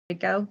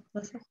Go,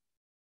 Melissa.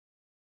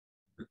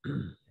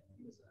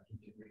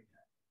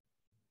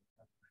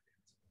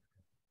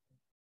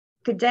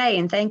 Good day,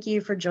 and thank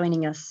you for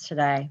joining us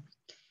today.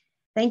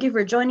 Thank you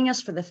for joining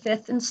us for the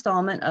 5th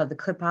installment of the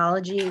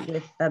Clippology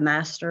with the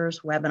Masters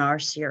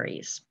webinar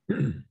series.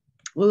 We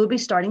will be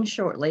starting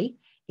shortly.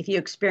 If you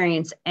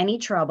experience any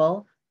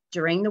trouble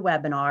during the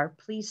webinar,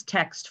 please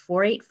text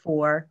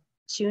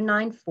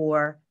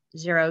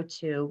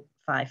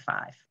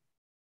 484-294-0255.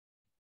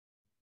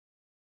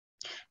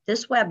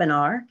 This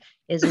webinar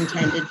is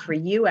intended for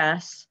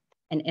U.S.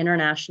 and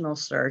international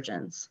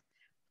surgeons.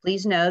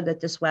 Please know that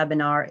this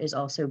webinar is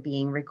also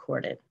being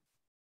recorded.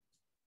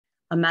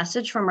 A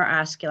message from our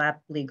Aesculap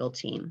legal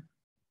team.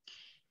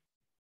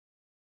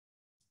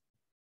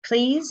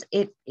 Please,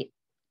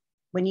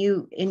 when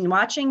you, in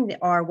watching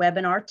our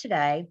webinar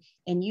today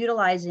and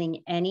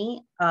utilizing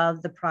any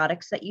of the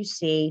products that you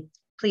see,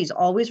 please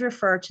always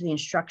refer to the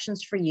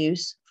instructions for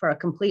use for a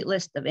complete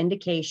list of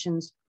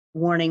indications,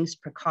 warnings,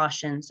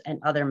 precautions, and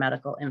other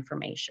medical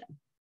information.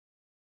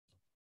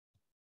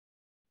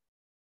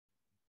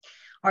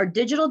 Our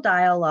digital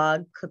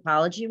dialogue,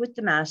 Clippology with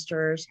the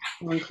Masters,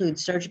 will include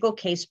surgical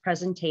case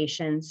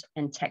presentations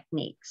and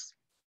techniques.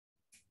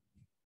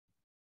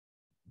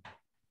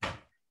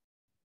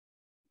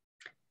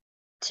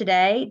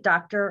 Today,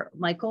 Dr.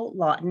 Michael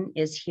Lawton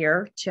is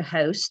here to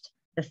host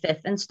the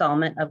 5th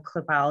installment of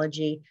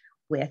Clippology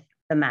with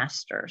the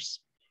Masters.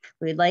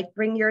 We'd like to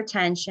bring your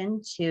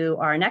attention to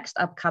our next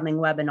upcoming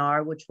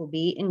webinar, which will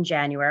be in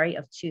January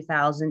of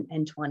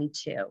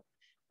 2022.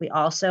 We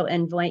also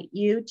invite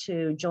you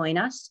to join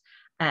us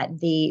at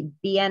the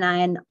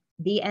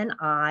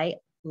BNI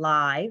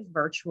Live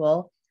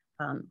virtual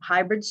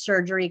hybrid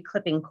surgery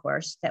clipping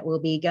course that will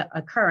be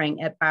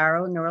occurring at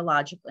Barrow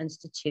Neurological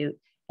Institute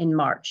in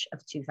March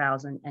of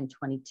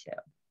 2022.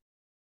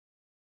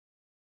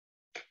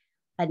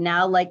 I'd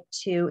now like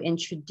to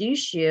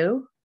introduce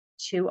you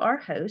to our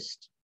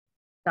host,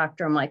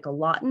 Dr. Michael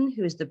Lawton,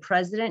 who is the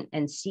president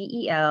and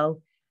CEO,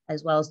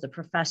 as well as the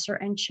professor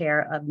and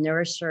chair of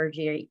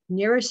neurosurgery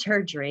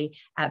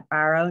at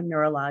Barrow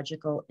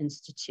Neurological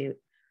Institute.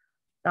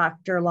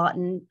 Dr.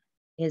 Lawton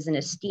is an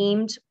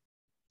esteemed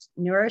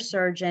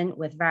neurosurgeon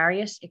with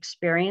various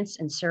experience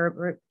in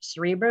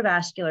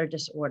cerebrovascular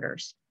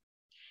disorders.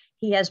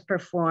 He has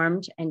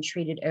performed and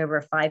treated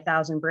over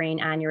 5,000 brain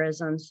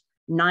aneurysms,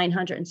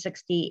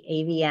 960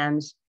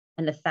 AVMs,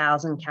 and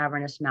 1,000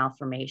 cavernous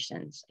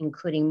malformations,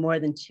 including more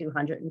than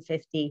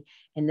 250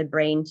 in the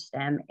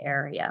brainstem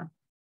area.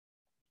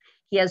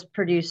 He has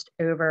produced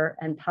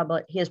and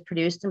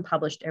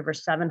published over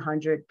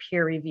 700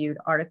 peer-reviewed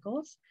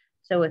articles.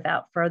 So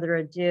without further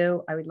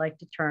ado, I would like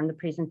to turn the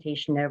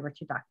presentation over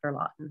to Dr.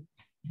 Lawton.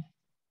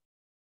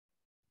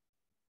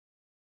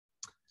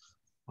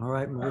 All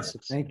right, Melissa,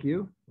 thank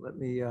you. Let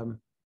me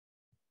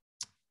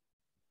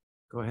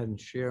go ahead and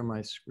share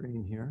my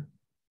screen here.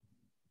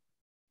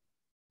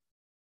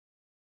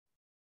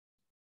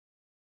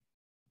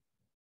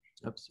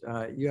 Oops,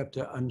 you have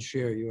to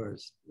unshare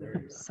yours.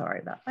 There you go. Sorry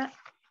about that.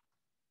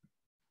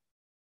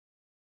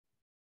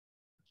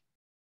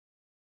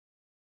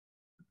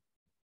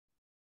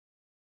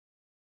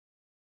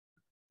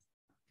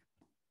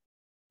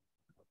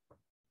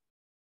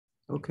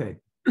 Okay,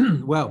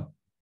 well,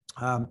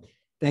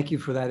 thank you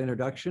for that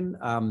introduction.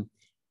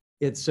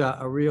 It's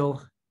a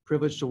real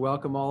privilege to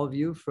welcome all of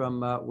you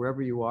from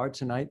wherever you are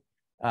tonight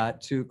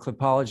to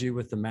Clippology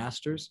with the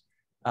Masters.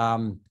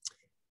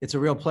 It's a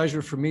real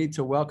pleasure for me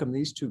to welcome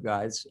these two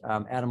guys,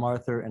 Adam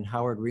Arthur and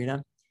Howard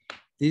Riina.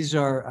 These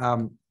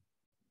are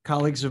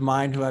colleagues of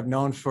mine who I've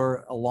known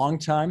for a long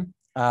time.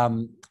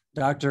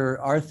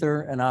 Dr.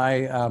 Arthur and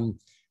I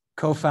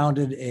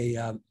co-founded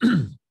a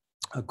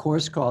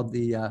course called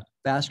the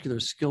Vascular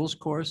Skills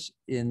course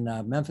in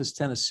Memphis,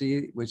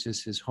 Tennessee, which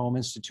is his home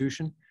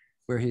institution,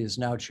 where he is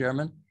now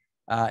chairman.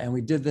 And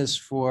we did this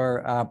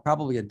for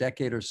probably a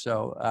decade or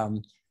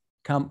so,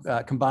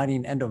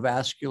 combining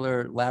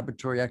endovascular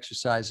laboratory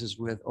exercises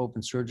with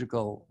open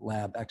surgical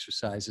lab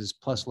exercises,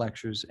 plus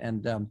lectures.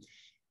 And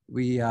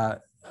we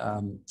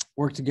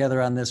worked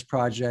together on this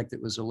project.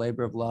 It was a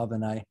labor of love,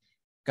 and I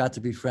got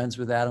to be friends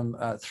with Adam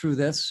through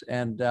this.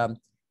 And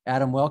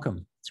Adam,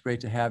 welcome. It's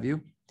great to have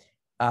you.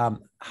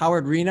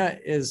 Howard Riina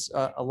is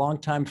a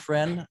longtime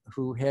friend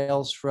who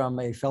hails from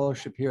a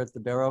fellowship here at the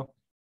Barrow.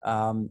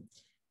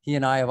 He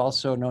and I have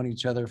also known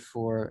each other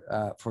for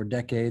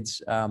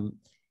decades,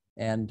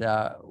 and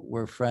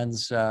we're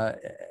friends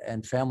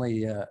and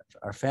family.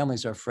 Our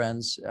families are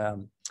friends,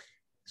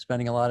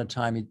 spending a lot of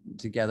time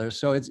together.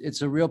 So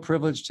it's a real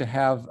privilege to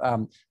have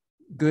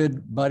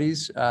good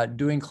buddies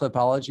doing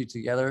Clippology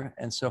together.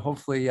 And so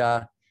hopefully,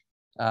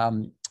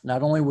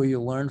 not only will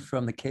you learn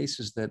from the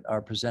cases that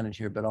are presented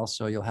here, but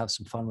also you'll have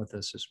some fun with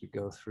us as we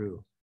go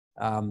through.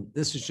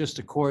 This is just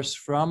a course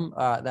from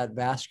that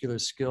vascular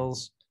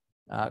skills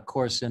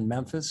course in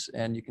Memphis.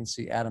 And you can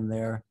see Adam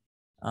there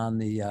on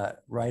the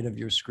right of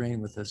your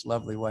screen with his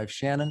lovely wife,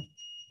 Shannon,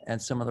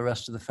 and some of the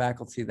rest of the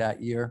faculty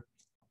that year.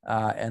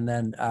 And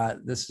then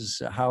this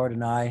is Howard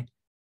and I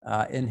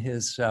in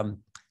his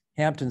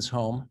Hampton's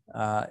home,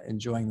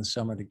 enjoying the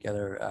summer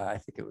together. I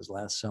think it was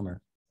last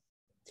summer.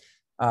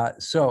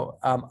 So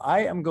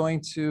I am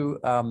going to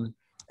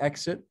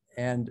exit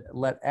and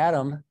let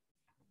Adam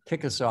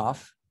kick us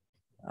off.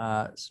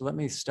 So let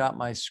me stop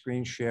my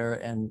screen share,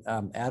 and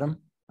Adam,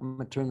 I'm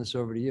going to turn this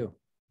over to you.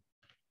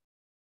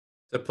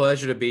 It's a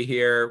pleasure to be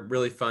here.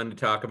 Really fun to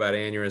talk about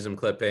aneurysm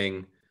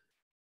clipping.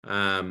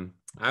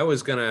 I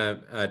was going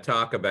to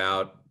talk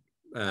about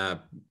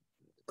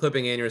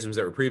clipping aneurysms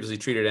that were previously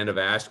treated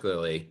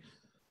endovascularly,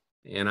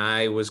 and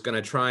I was going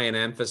to try and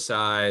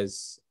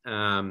emphasize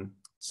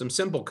some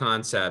simple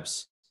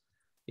concepts.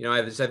 You know,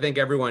 as I think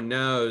everyone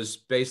knows,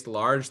 based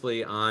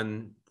largely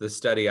on the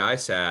study I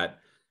sat,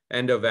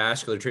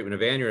 endovascular treatment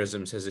of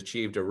aneurysms has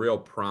achieved a real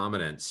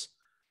prominence.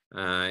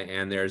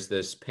 And there's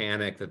this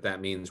panic that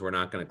means we're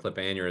not going to clip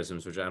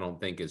aneurysms, which I don't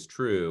think is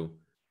true.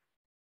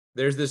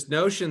 There's this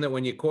notion that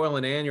when you coil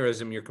an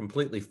aneurysm, you're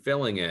completely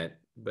filling it,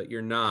 but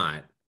you're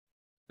not.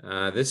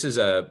 This is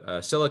a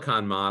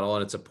silicon model,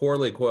 and it's a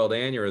poorly coiled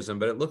aneurysm,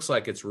 but it looks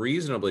like it's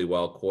reasonably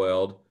well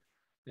coiled.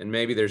 And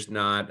maybe there's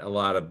not a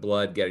lot of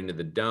blood getting to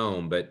the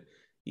dome, but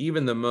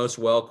even the most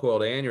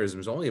well-coiled aneurysm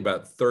is only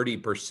about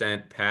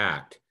 30%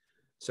 packed.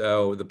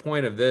 So the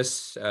point of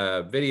this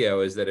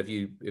video is that if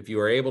you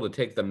are able to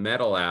take the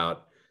metal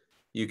out,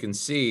 you can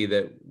see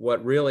that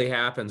what really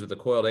happens with a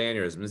coiled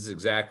aneurysm, this is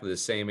exactly the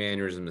same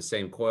aneurysm, the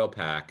same coil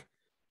pack,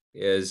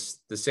 is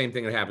the same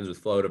thing that happens with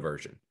flow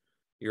diversion.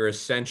 You're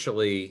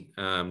essentially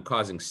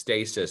causing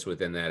stasis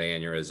within that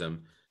aneurysm.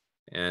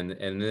 And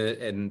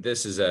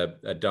this is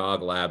a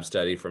dog lab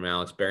study from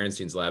Alex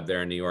Berenstein's lab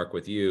there in New York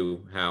with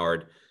you,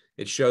 Howard.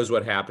 It shows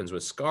what happens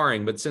with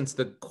scarring. But since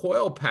the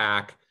coil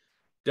pack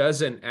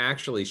doesn't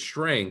actually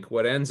shrink,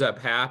 what ends up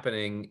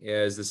happening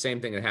is the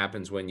same thing that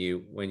happens when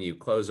you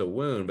close a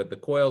wound, but the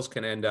coils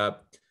can end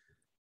up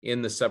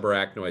in the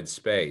subarachnoid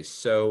space.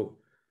 So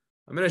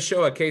I'm going to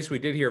show a case we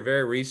did here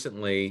very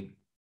recently.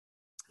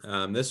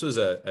 This was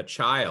a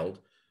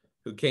child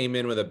who came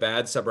in with a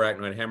bad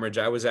subarachnoid hemorrhage.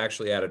 I was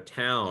actually out of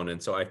town,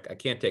 and so I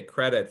can't take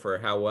credit for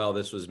how well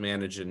this was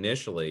managed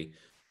initially.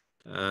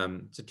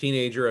 It's a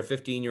teenager, a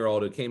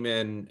 15-year-old, who came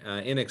in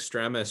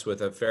extremis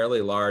with a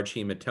fairly large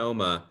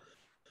hematoma,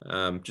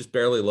 just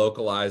barely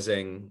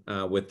localizing,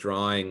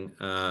 withdrawing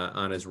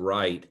on his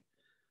right.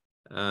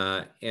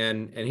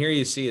 And here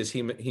you see his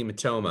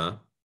hematoma.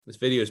 This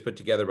video is put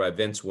together by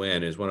Vince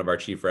Wynn, who's one of our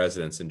chief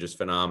residents and just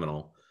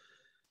phenomenal.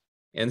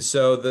 And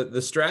so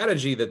the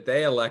strategy that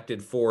they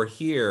elected for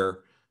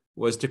here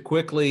was to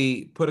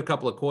quickly put a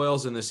couple of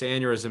coils in this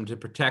aneurysm to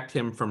protect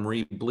him from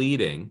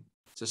rebleeding.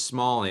 It's a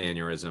small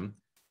aneurysm.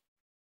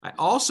 I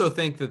also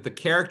think that the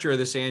character of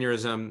this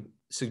aneurysm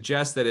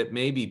suggests that it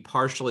may be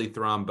partially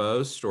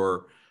thrombosed,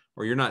 or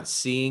you're not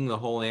seeing the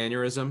whole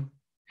aneurysm.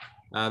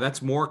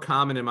 That's more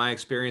common in my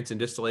experience in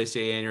distal ACA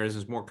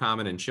aneurysms, more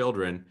common in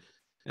children.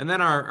 And then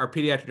our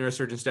pediatric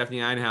neurosurgeon, Stephanie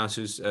Einhaus,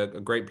 who's a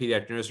great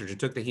pediatric neurosurgeon,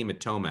 took the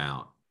hematoma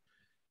out.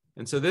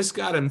 And so this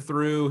got him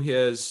through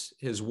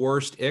his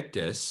worst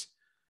ictus.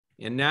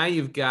 And now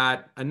you've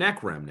got a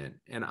neck remnant.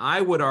 And I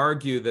would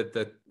argue that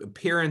the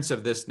appearance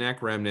of this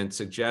neck remnant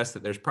suggests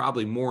that there's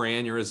probably more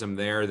aneurysm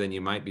there than you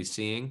might be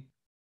seeing.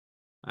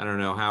 I don't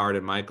know, Howard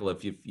and Michael,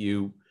 if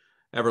you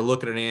ever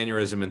look at an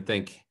aneurysm and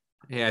think,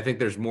 hey, I think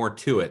there's more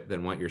to it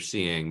than what you're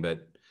seeing.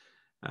 But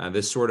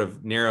this sort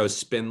of narrow,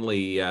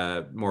 spindly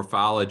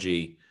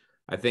morphology,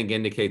 I think,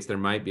 indicates there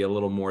might be a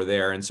little more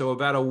there. And so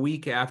about a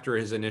week after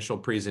his initial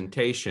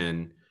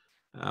presentation,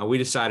 we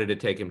decided to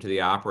take him to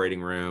the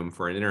operating room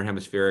for an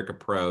interhemispheric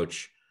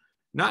approach,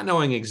 not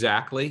knowing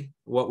exactly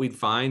what we'd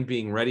find,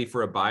 being ready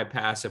for a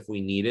bypass if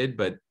we needed,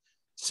 but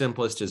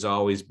simplest is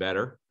always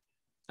better.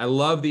 I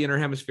love the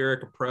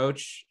interhemispheric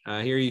approach.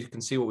 Here you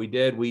can see what we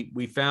did.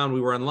 We found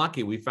we were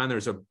unlucky. We found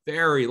there's a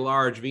very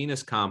large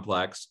venous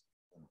complex,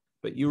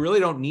 but you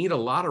really don't need a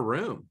lot of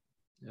room.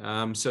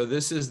 So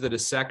this is the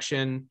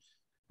dissection.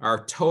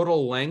 Our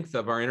total length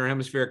of our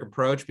interhemispheric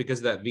approach, because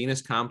of that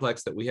venous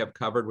complex that we have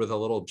covered with a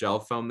little gel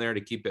foam there to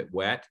keep it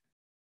wet,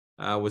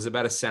 was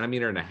about 1.5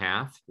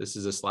 centimeters. This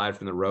is a slide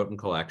from the Lawton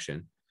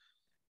collection.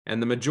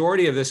 And the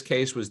majority of this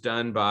case was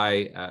done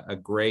by a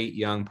great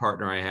young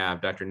partner I have,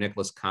 Dr.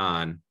 Nicholas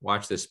Kahn.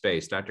 Watch this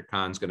space. Dr.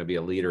 Kahn's going to be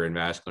a leader in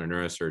vascular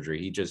neurosurgery.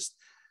 He just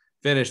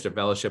finished a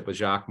fellowship with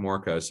Jacques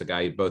Morcos, a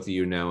guy both of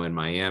you know in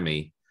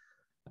Miami.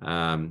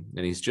 And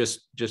he's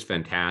just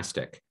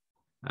fantastic.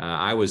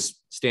 I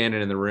was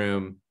standing in the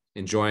room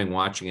enjoying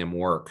watching him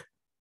work.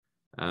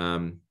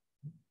 I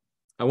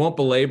won't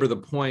belabor the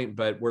point,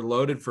 but we're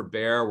loaded for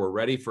bear. We're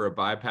ready for a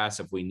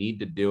bypass if we need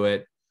to do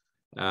it.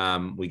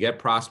 We get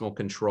proximal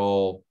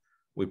control.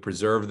 We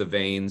preserve the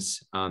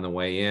veins on the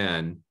way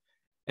in.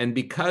 And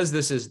because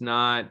this is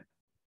not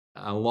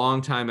a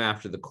long time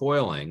after the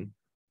coiling,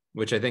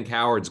 which I think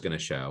Howard's going to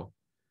show,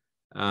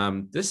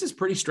 this is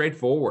pretty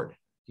straightforward.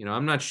 You know,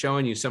 I'm not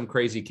showing you some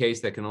crazy case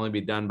that can only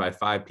be done by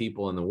 5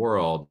 people in the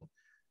world.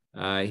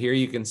 Here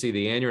you can see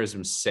the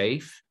aneurysm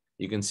safe.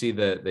 You can see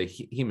the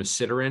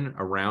hemosiderin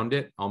around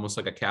it, almost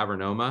like a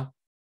cavernoma.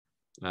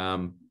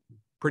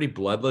 Pretty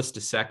bloodless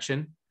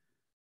dissection.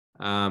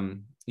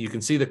 You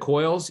can see the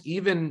coils,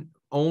 even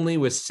only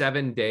with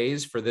 7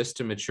 days for this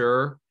to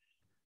mature,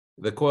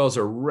 the coils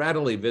are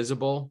readily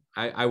visible.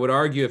 I would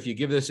argue if you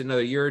give this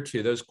another year or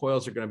two, those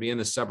coils are going to be in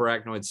the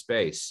subarachnoid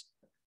space.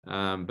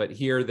 But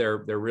here they're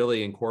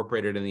really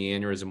incorporated in the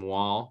aneurysm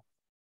wall.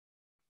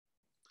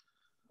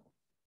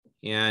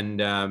 And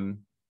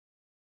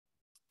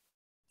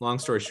long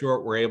story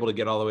short, we're able to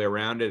get all the way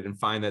around it and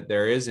find that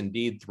there is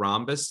indeed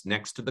thrombus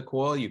next to the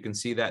coil. You can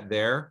see that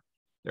there.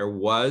 There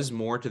was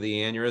more to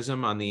the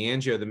aneurysm. On the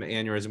angio, the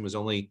aneurysm was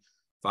only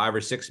 5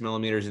 or 6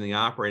 millimeters. In the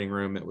operating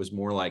room, it was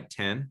more like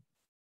 10.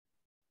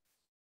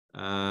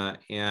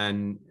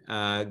 And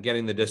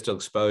getting the distal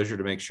exposure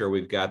to make sure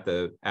we've got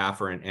the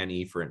afferent and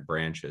efferent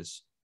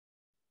branches.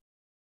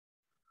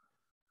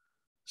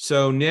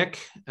 So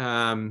Nick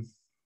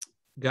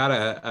got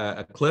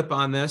a clip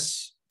on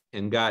this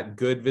and got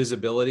good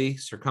visibility,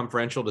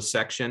 circumferential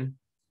dissection.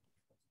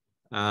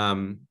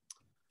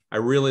 I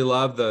really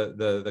love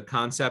the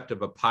concept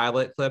of a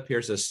pilot clip.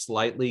 Here's a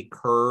slightly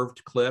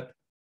curved clip.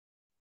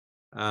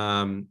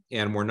 And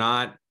we're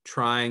not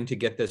trying to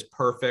get this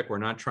perfect. We're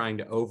not trying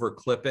to over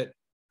clip it.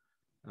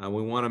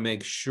 We want to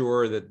make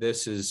sure that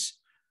this is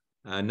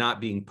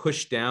not being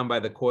pushed down by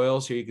the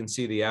coils. Here you can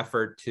see the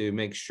effort to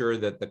make sure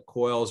that the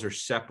coils are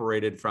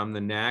separated from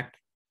the neck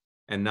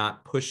and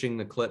not pushing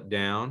the clip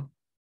down.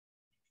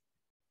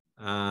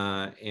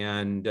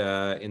 And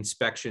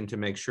inspection to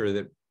make sure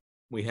that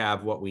we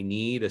have what we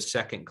need, a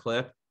second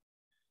clip.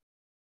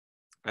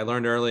 I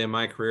learned early in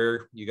my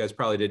career, you guys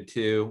probably did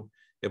too,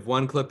 if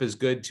one clip is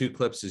good, 2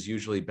 clips is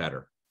usually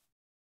better.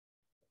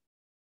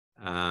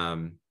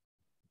 So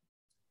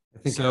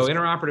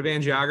intraoperative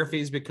angiography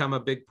has become a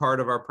big part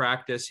of our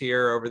practice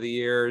here over the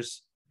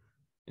years.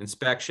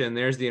 Inspection,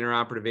 there's the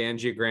intraoperative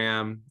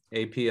angiogram,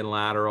 AP and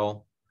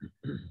lateral.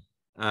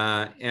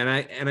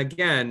 And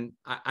again,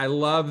 I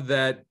love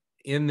that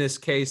in this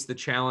case, the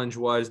challenge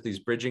was these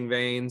bridging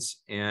veins,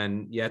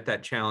 and yet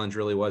that challenge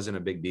really wasn't a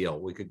big deal.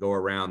 We could go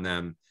around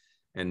them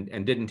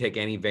and didn't take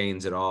any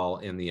veins at all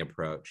in the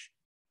approach.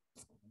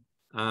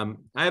 I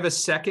have a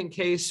second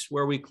case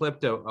where we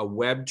clipped a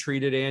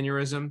web-treated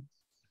aneurysm,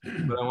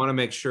 but I want to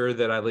make sure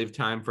that I leave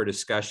time for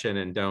discussion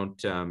and don't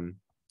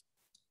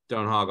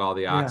hog all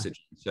the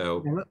oxygen.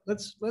 So yeah,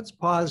 let's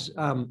pause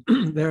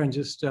there and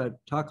just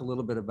talk a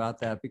little bit about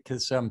that,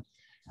 because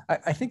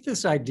I think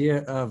this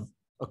idea of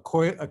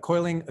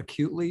coiling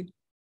acutely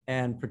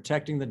and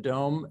protecting the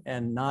dome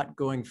and not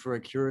going for a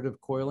curative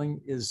coiling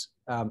is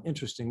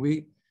interesting.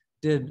 We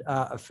did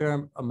a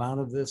fair amount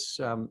of this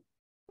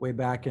way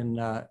back in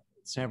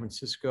San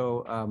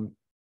Francisco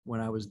when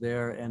I was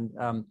there. And,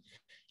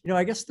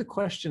 I guess the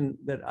question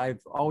that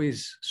I've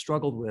always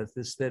struggled with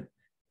is that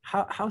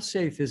how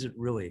safe is it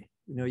really?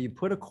 You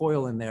put a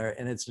coil in there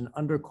and it's an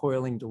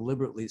undercoiling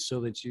deliberately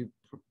so that you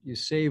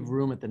save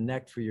room at the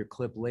neck for your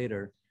clip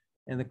later.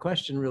 And the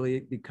question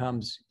really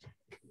becomes,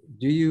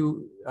 do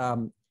you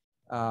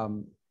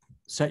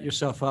set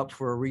yourself up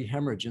for a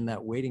rehemorrhage in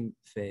that waiting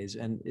phase?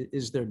 And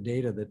is there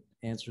data that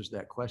answers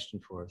that question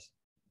for us?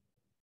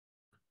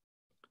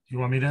 Do you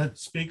want me to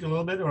speak a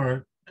little bit,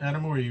 or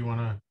Adam, or you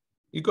want to?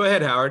 You go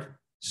ahead, Howard.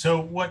 So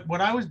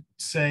what I would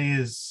say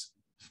is,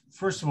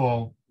 first of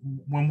all,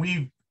 when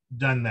we've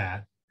done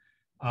that,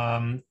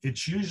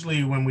 it's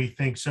usually when we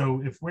think,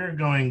 so if we're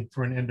going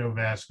for an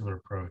endovascular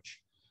approach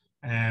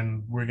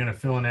and we're going to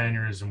fill an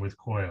aneurysm with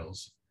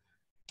coils,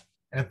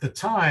 at the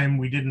time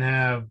we didn't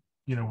have,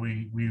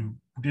 we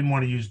didn't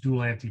want to use dual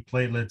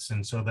antiplatelets,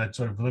 and so that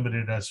sort of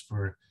limited us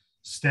for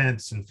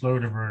stents and flow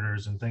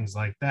diverters and things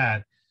like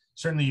that.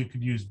 Certainly you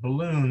could use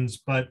balloons,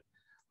 but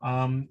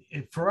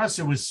for us,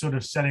 it was sort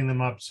of setting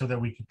them up so that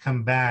we could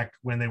come back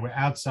when they were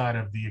outside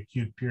of the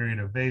acute period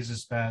of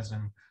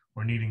vasospasm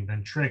or needing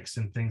ventrix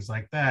and things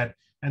like that.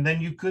 And then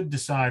you could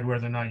decide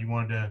whether or not you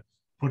wanted to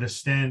put a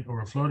stent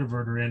or a flow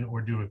diverter in or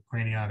do a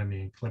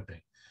craniotomy and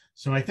clipping.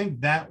 So I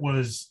think that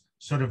was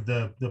sort of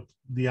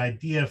the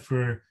idea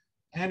for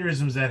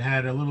aneurysms that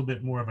had a little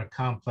bit more of a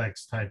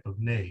complex type of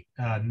neck.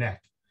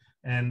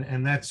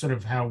 And that's sort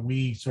of how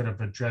we sort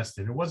of addressed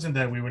it. It wasn't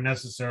that we were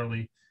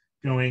necessarily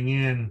going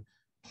in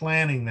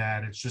planning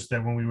that. It's just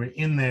that when we were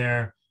in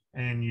there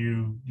and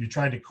you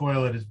tried to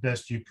coil it as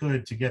best you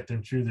could to get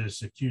them through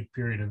this acute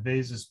period of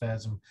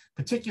vasospasm,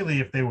 particularly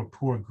if they were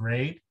poor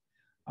grade.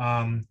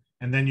 And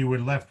then you were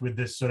left with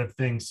this sort of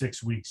thing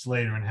 6 weeks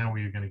later, and how were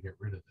you going to get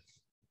rid of it?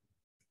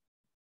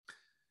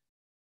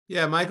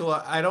 Yeah, Michael,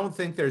 I don't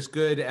think there's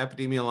good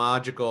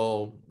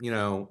epidemiological,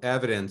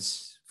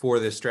 evidence for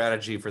this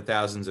strategy for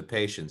thousands of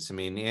patients. I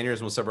mean,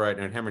 aneurysmal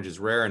subarachnoid hemorrhage is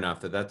rare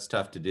enough that that's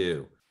tough to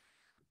do.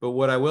 But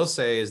what I will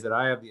say is that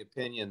I have the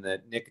opinion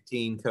that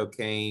nicotine,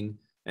 cocaine,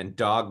 and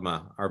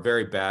dogma are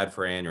very bad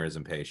for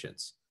aneurysm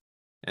patients.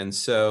 And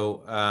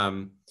so,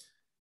 I'm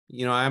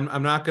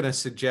not going to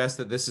suggest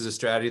that this is a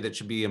strategy that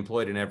should be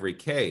employed in every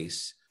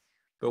case.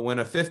 But when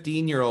a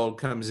 15-year-old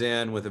comes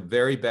in with a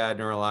very bad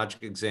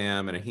neurologic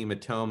exam and a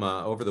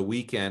hematoma over the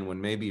weekend, when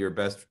maybe your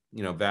best,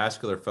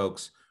 vascular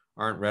folks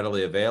aren't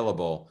readily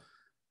available,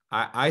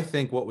 I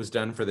think what was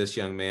done for this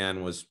young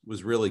man was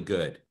really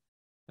good.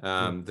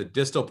 The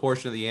distal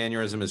portion of the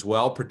aneurysm is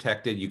well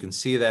protected. You can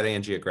see that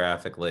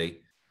angiographically.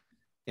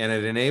 And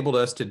it enabled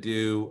us to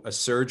do a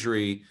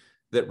surgery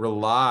that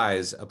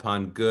relies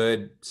upon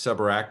good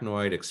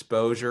subarachnoid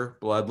exposure,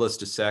 bloodless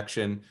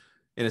dissection,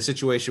 in a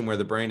situation where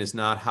the brain is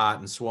not hot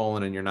and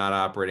swollen and you're not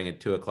operating at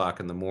 2 o'clock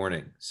in the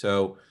morning.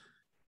 So,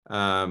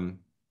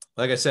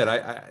 like I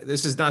said,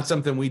 this is not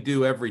something we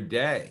do every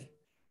day,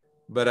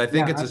 but I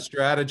think it's a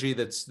strategy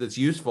that's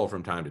useful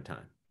from time to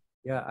time.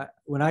 Yeah,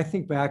 when I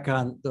think back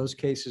on those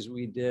cases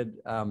we did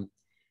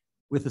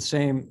with the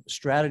same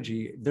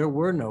strategy, there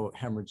were no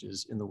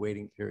hemorrhages in the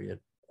waiting period.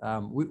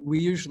 We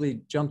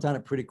usually jumped on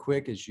it pretty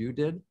quick, as you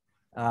did,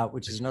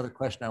 which is another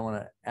question I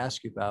want to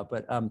ask you about.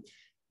 But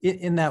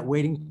in that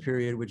waiting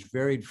period, which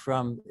varied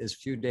from as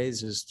few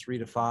days as 3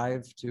 to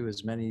 5 to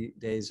as many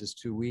days as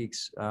 2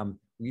 weeks,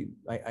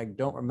 I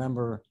don't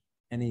remember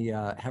any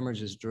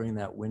hemorrhages during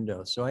that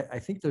window. So I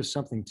think there's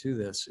something to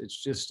this.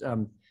 It's just,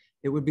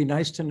 it would be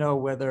nice to know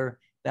whether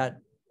that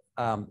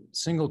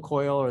single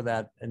coil or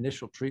that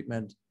initial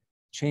treatment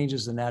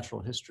changes the natural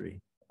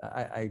history.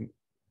 I'm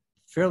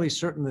fairly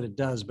certain that it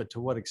does, but to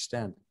what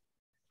extent?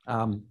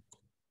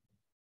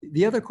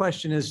 The other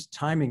question is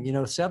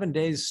timing. 7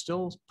 days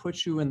still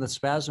puts you in the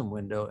spasm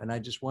window, and I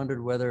just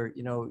wondered whether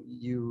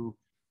you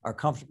are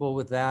comfortable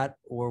with that,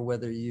 or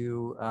whether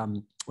you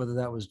whether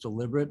that was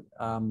deliberate,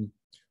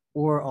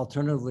 or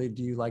alternatively,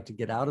 do you like to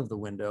get out of the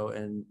window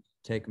and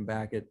take them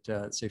back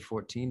at say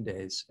 14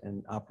 days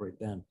and operate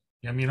then?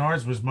 Yeah, I mean,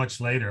 ours was much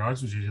later.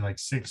 Ours was usually like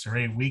 6 or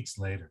 8 weeks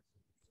later.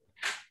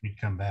 We'd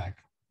come back.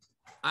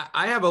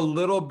 I have a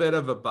little bit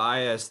of a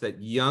bias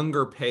that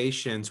younger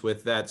patients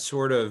with that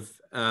sort of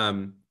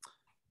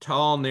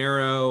tall,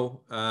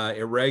 narrow,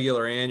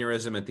 irregular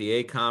aneurysm at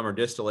the ACOM or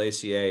distal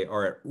ACA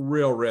are at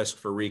real risk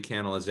for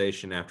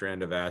recanalization after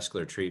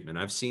endovascular treatment.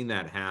 I've seen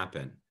that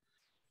happen.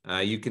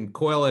 You can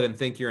coil it and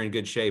think you're in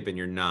good shape, and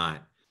you're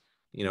not.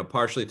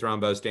 Partially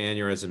thrombosed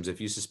aneurysms, if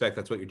you suspect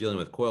that's what you're dealing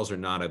with, coils are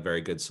not a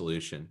very good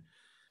solution.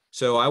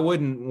 So I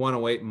wouldn't want to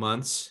wait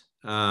months.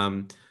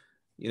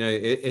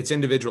 It's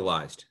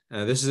individualized.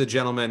 This is a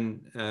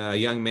gentleman, a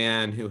young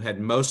man who had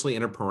mostly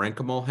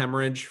interparenchymal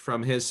hemorrhage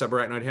from his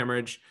subarachnoid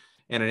hemorrhage,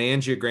 and an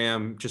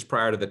angiogram just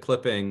prior to the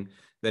clipping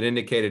that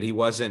indicated he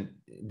wasn't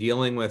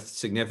dealing with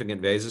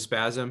significant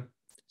vasospasm.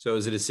 So it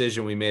was a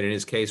decision we made in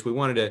his case. We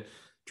wanted to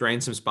drain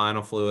some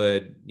spinal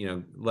fluid,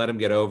 let him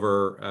get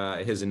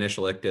over his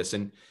initial ictus,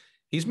 and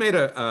he's made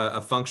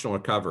a functional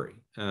recovery.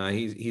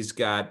 He's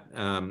got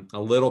a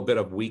little bit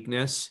of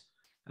weakness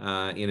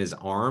in his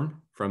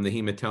arm from the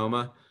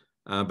hematoma,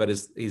 but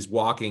he's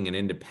walking and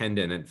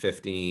independent at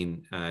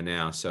 15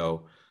 now.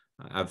 So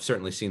I've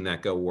certainly seen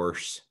that go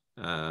worse.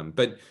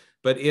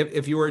 But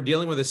if you were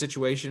dealing with a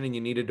situation and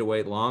you needed to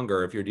wait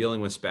longer, if you're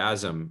dealing with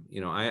spasm,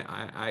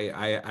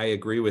 I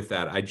agree with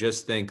that. I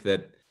just think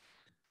that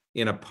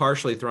in a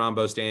partially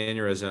thrombosed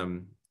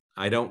aneurysm,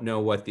 I don't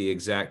know what the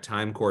exact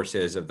time course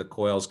is of the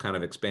coils kind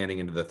of expanding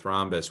into the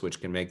thrombus,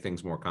 which can make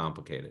things more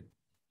complicated.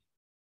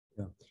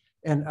 Yeah.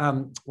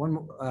 And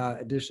one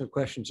additional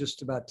question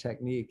just about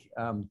technique.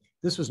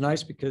 This was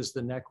nice because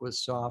the neck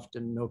was soft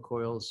and no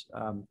coils.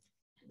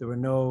 There were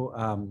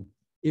no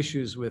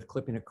issues with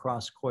clipping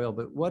across coil,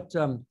 but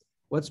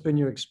what's been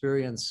your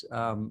experience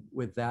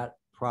with that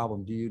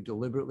problem? Do you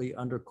deliberately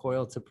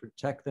undercoil to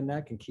protect the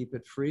neck and keep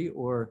it free,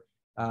 or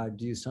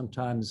do you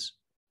sometimes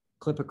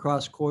clip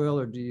across coil,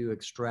 or do you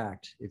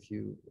extract if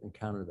you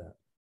encounter that?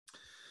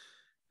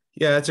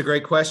 Yeah, that's a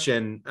great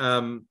question.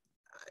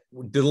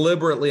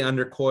 Deliberately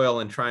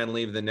undercoil and try and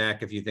leave the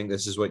neck if you think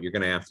this is what you're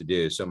going to have to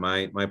do. So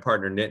my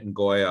partner Nitin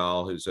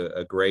Goyal, who's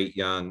a great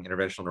young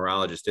interventional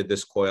neurologist, did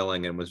this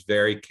coiling and was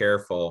very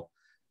careful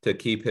to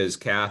keep his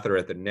catheter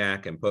at the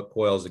neck and put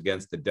coils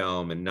against the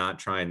dome and not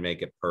try and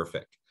make it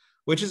perfect,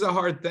 which is a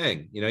hard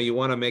thing. You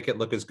want to make it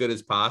look as good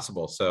as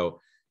possible.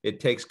 So it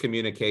takes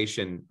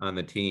communication on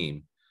the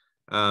team.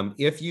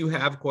 If you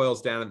have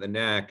coils down at the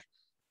neck,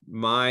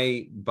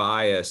 my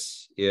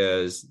bias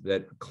is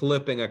that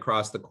clipping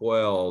across the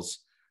coils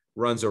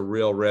runs a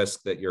real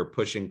risk that you're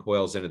pushing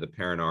coils into the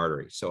parent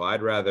artery. So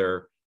I'd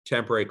rather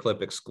temporary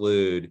clip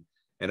exclude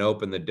and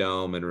open the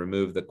dome and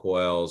remove the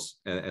coils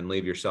and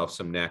leave yourself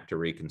some neck to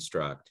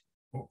reconstruct.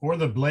 Or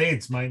the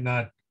blades might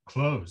not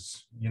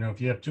close.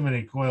 If you have too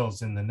many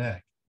coils in the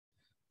neck,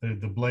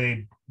 the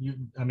blade,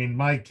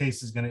 my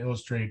case is going to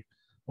illustrate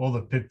all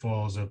the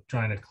pitfalls of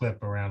trying to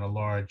clip around a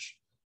large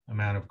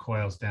amount of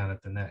coils down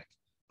at the neck.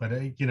 But,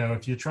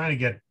 if you're trying to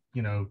get,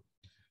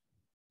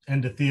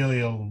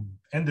 endothelium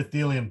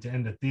to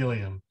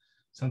endothelium,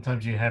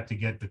 sometimes you have to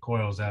get the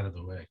coils out of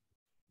the way.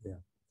 Yeah.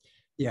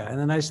 Yeah. And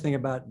the nice thing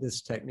about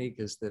this technique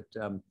is that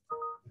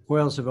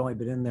coils have only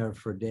been in there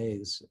for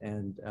days,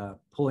 and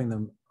pulling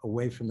them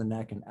away from the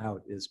neck and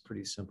out is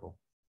pretty simple,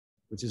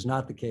 which is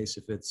not the case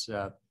if it's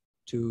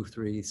 2,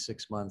 3,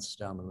 6 months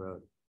down the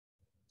road.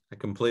 I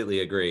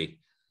completely agree.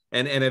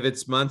 And if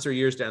it's months or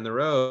years down the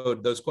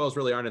road, those coils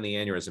really aren't in the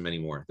aneurysm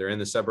anymore. They're in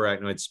the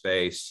subarachnoid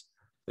space.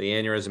 The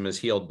aneurysm is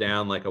healed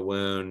down like a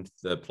wound.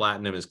 The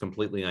platinum is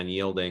completely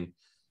unyielding.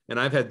 And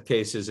I've had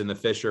cases in the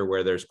fissure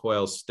where there's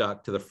coils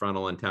stuck to the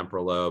frontal and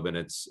temporal lobe, and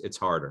it's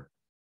harder.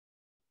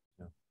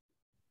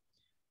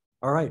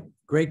 All right,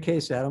 great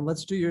case, Adam.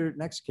 Let's do your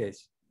next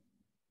case.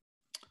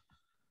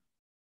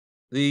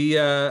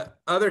 The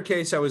other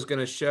case I was going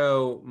to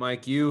show,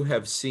 Mike, you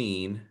have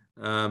seen,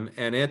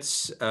 and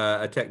it's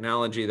a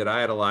technology that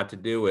I had a lot to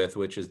do with,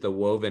 which is the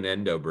Woven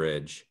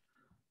EndoBridge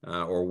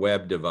or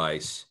web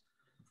device.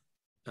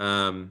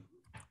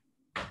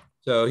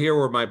 So here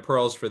were my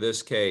pearls for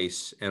this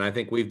case, and I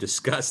think we've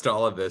discussed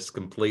all of this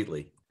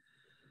completely.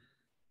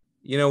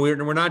 You know,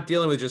 we're not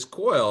dealing with just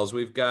coils.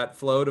 We've got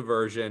flow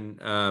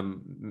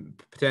diversion,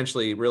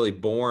 potentially really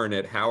born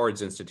at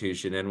Howard's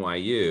Institution,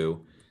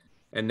 NYU.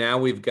 And now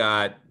we've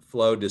got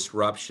flow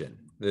disruption,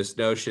 this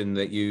notion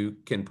that you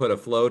can put a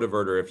flow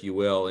diverter, if you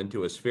will,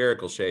 into a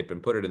spherical shape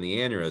and put it in the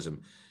aneurysm.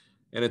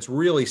 And it's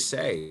really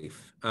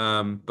safe,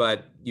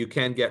 but you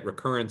can get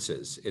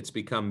recurrences. It's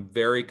become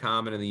very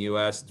common in the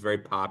US. It's very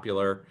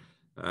popular.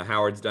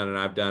 Howard's done it,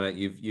 I've done it.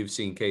 You've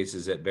seen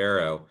cases at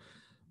Barrow.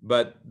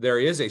 But there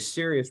is a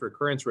serious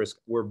recurrence risk.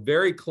 We're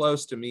very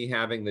close to me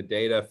having the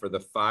data for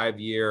the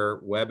 5-year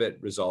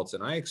WEBIT results,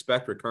 and I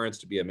expect recurrence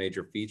to be a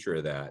major feature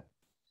of that.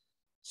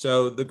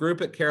 So the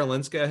group at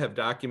Karolinska have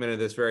documented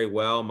this very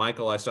well.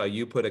 Michael, I saw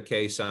you put a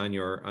case on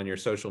your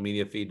social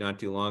media feed not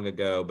too long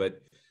ago,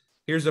 but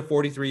here's a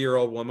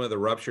 43-year-old woman with a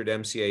ruptured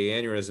MCA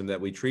aneurysm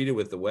that we treated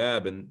with the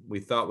web, and we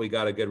thought we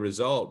got a good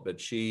result, but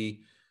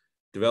she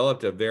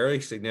developed a very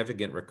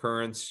significant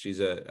recurrence. She's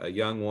a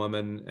young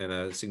woman and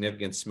a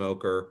significant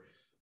smoker.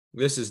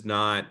 This is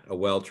not a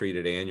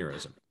well-treated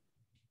aneurysm.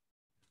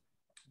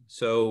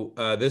 So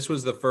this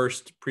was the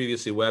first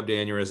previously webbed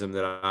aneurysm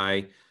that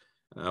I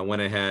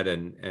went ahead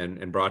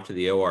and brought to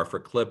the OR for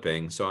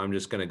clipping. So I'm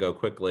just going to go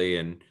quickly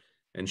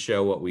and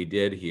show what we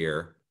did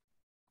here.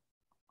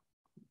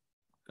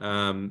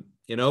 In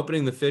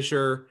opening the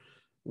fissure,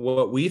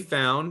 what we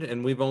found,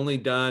 and we've only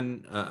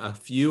done a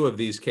few of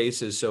these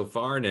cases so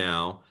far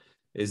now,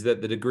 is that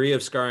the degree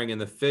of scarring in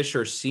the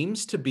fissure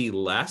seems to be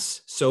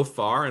less so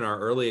far in our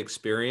early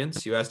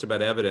experience. You asked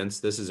about evidence,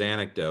 this is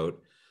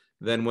anecdote,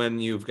 than when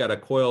you've got a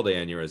coiled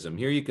aneurysm.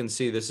 Here you can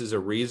see this is a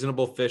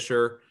reasonable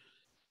fissure.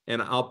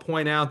 And I'll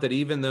point out that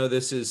even though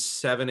this is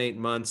 7-8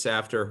 months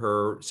after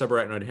her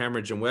subarachnoid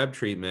hemorrhage and web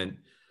treatment,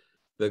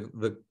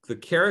 the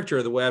character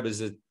of the web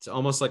is it's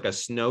almost like a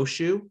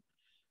snowshoe.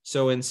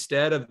 So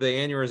instead of the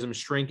aneurysm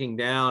shrinking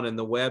down and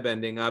the web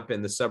ending up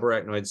in the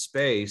subarachnoid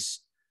space,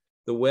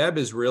 the web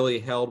is really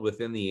held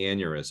within the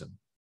aneurysm.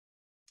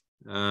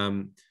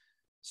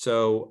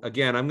 So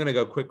again, I'm going to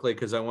go quickly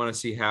because I want to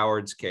see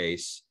Howard's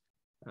case.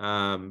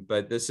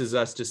 But this is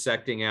us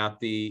dissecting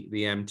out the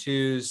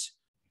M2s.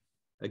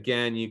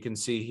 Again, you can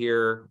see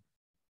here,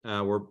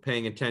 we're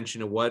paying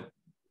attention to what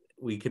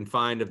we can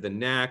find of the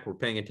neck. We're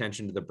paying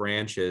attention to the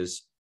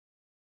branches.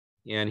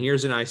 And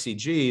here's an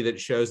ICG that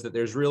shows that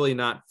there's really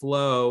not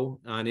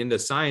flow on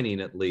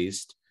indocyanine, at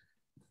least,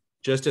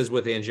 just as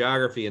with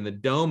angiography in the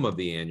dome of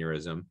the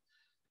aneurysm,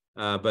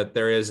 but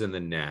there is in the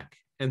neck.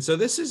 And so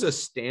this is a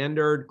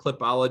standard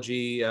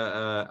clippology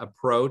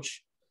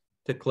approach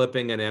to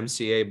clipping an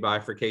MCA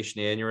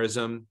bifurcation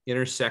aneurysm,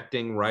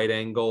 intersecting right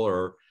angle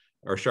or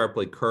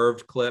sharply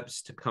curved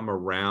clips to come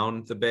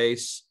around the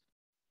base.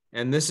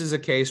 And this is a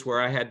case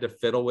where I had to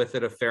fiddle with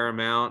it a fair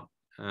amount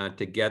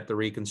to get the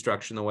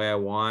reconstruction the way I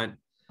want.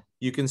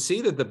 You can see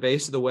that the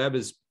base of the web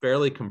is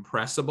fairly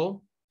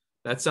compressible.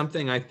 That's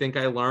something I think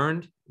I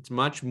learned. It's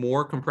much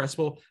more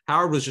compressible.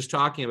 Howard was just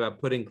talking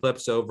about putting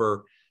clips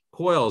over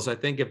coils. I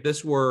think if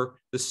this were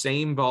the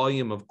same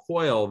volume of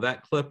coil,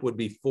 that clip would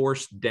be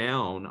forced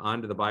down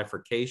onto the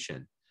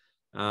bifurcation.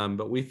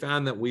 But we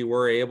found that we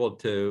were able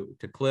to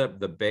clip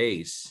the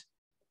base.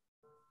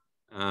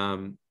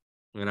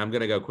 And I'm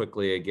going to go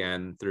quickly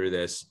again through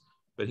this,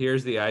 but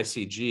here's the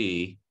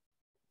ICG.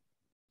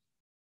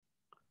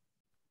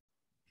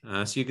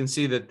 So you can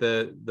see that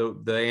the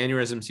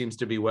aneurysm seems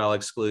to be well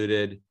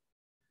excluded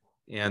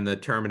and the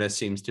terminus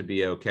seems to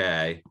be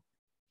okay.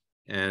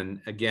 And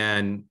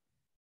again,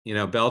 you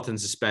know, belt and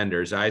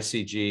suspenders,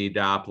 ICG,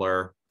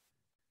 Doppler,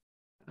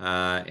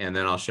 and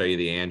then I'll show you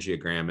the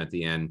angiogram at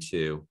the end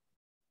too.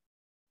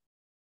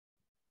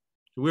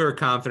 We were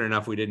confident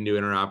enough we didn't do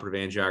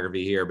intraoperative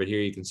angiography here, but here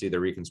you can see the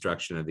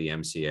reconstruction of the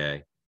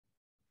MCA.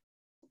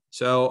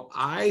 So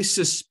I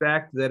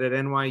suspect that at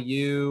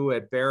NYU,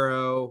 at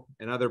Barrow,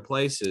 and other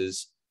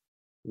places,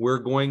 we're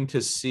going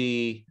to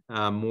see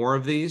more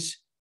of these.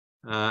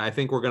 I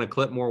think we're going to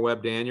clip more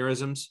webbed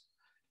aneurysms.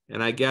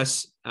 And I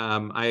guess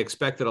I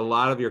expect that a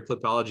lot of your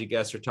clippology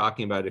guests are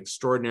talking about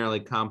extraordinarily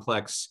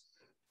complex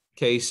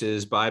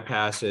cases,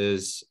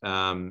 bypasses,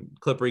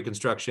 clip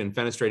reconstruction,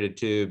 fenestrated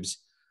tubes.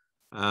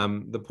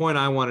 The point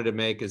I wanted to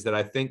make is that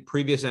I think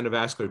previous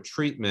endovascular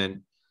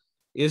treatment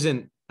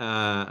isn't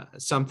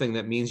something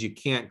that means you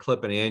can't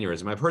clip an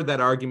aneurysm. I've heard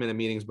that argument in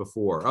meetings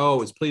before.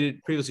 Oh, it's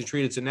previously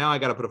treated, so now I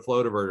got to put a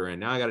flow diverter in.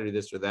 Now I got to do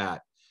this or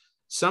that.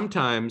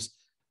 Sometimes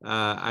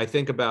I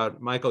think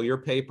about, Michael, your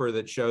paper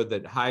that showed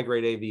that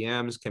high-grade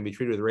AVMs can be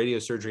treated with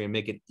radiosurgery and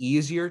make it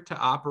easier to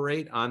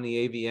operate on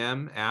the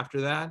AVM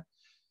after that.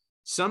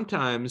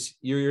 sometimes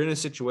you're in a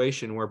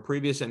situation where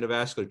previous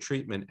endovascular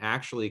treatment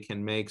actually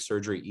can make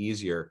surgery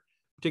easier,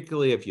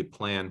 particularly if you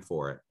plan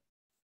for it.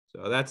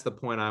 So that's the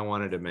point I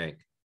wanted to make.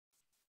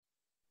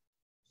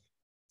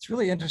 It's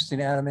really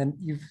interesting, Adam, and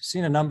you've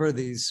seen a number of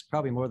these,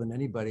 probably more than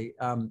anybody.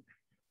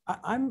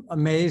 I'm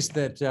amazed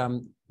that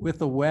with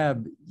the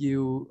web,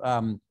 you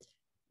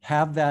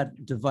have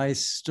that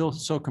device still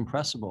so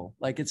compressible.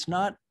 Like it's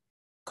not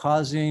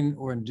causing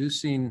or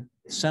inducing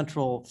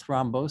central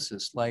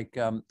thrombosis like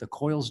the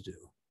coils do.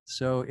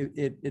 So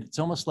it's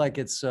almost like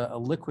it's a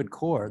liquid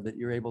core that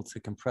you're able to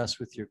compress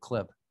with your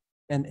clip.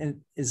 And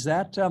is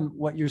that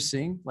what you're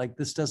seeing? Like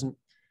this doesn't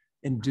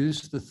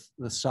induce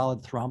the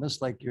solid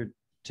thrombus like you're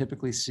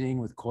typically seeing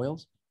with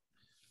coils?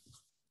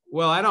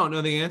 Well, I don't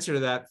know the answer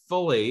to that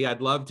fully.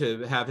 I'd love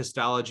to have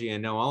histology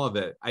and know all of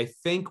it. I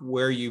think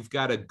where you've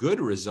got a good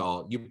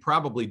result, you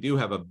probably do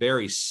have a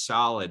very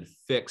solid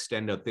fixed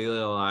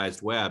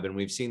endothelialized web, and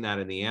we've seen that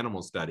in the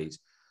animal studies.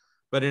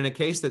 But in a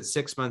case that's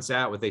 6 months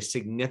out with a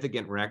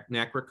significant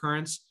neck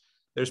recurrence,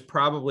 there's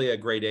probably a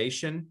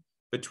gradation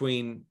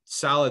between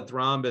solid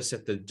thrombus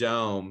at the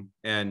dome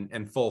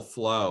and full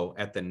flow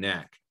at the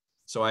neck.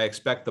 So I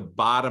expect the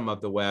bottom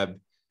of the web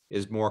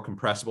is more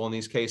compressible in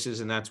these cases,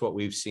 and that's what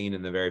we've seen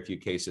in the very few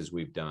cases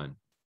we've done.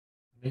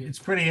 It's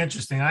pretty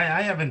interesting.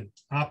 I haven't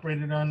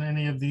operated on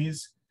any of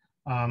these,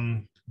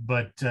 and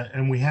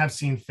we have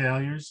seen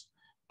failures.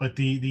 But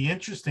the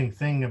interesting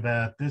thing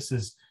about this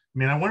is, I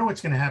mean, I wonder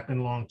what's going to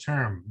happen long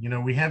term. You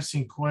know, we have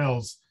seen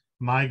coils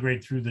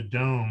migrate through the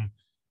dome.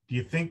 Do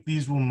you think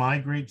these will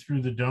migrate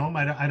through the dome?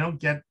 I don't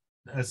get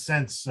a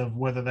sense of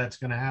whether that's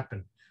going to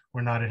happen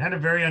or not. It had a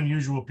very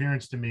unusual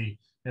appearance to me,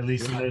 at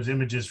least in those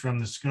images from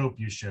the scope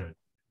you showed.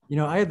 You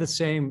know, I had the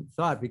same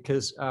thought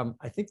because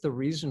I think the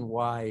reason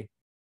why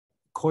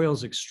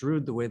coils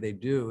extrude the way they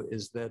do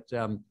is that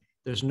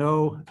there's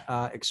no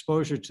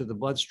exposure to the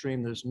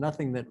bloodstream. There's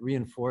nothing that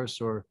reinforces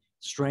or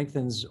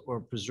strengthens or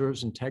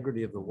preserves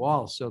integrity of the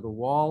wall. So the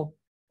wall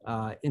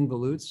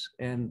involutes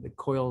and the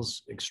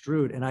coils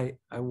extrude. And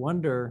I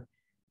wonder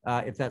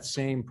if that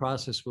same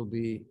process will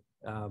be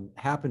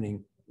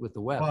happening with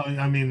the web. Well,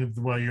 I mean,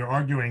 you're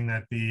arguing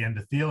that the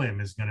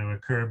endothelium is going to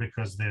occur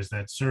because there's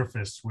that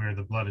surface where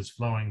the blood is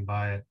flowing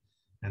by it.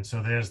 And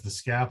so there's the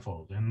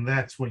scaffold. And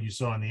that's what you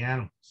saw in the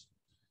animals.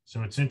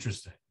 So it's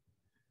interesting,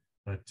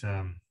 but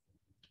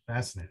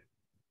fascinating.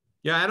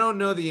 Yeah, I don't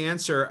know the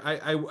answer.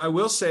 I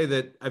will say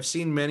that I've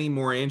seen many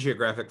more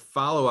angiographic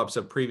follow-ups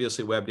of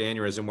previously webbed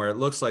aneurysm where it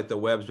looks like the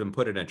web's been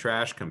put in a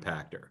trash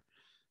compactor.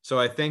 So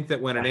I think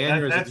that when an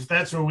aneurysm...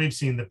 That's where we've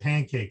seen the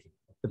pancaking.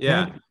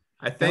 Yeah.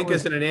 I think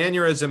as an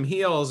aneurysm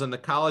heals and the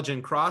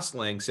collagen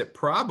cross-links, it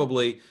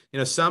probably, you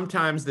know,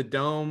 sometimes the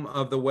dome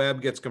of the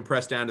web gets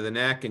compressed down to the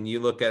neck and you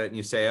look at it and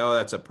you say, oh,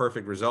 that's a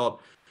perfect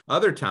result.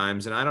 Other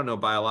times, and I don't know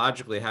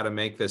biologically how to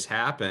make this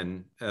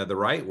happen the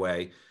right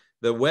way,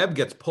 the web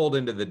gets pulled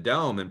into the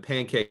dome and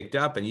pancaked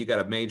up and you got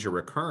a major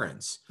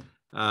recurrence.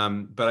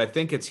 But I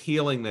think it's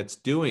healing that's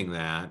doing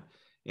that.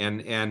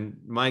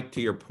 And Mike,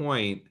 to your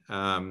point,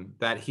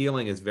 that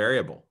healing is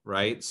variable,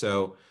 right?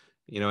 So,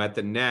 you know, at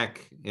the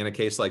neck, in a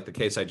case like the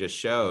case I just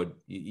showed,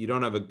 you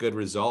don't have a good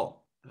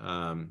result.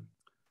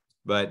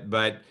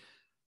 But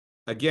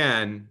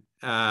again,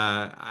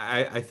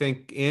 I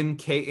think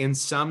in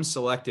some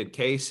selected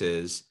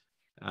cases,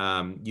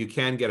 you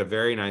can get a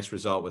very nice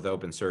result with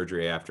open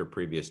surgery after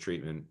previous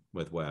treatment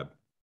with web.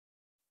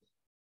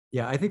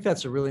 Yeah, I think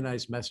that's a really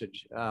nice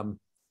message.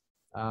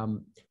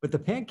 But the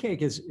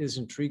pancake is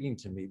intriguing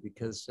to me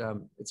because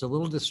it's a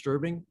little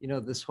disturbing. You know,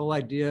 this whole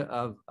idea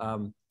of,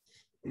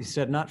 you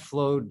said not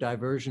flow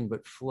diversion,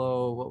 but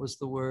flow, what was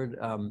the word?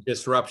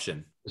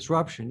 Disruption.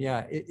 Disruption,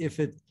 yeah. If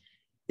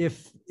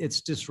it's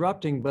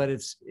disrupting, but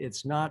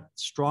it's not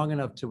strong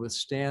enough to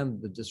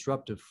withstand the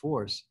disruptive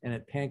force and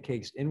it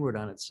pancakes inward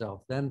on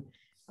itself, then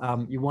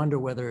you wonder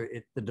whether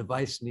the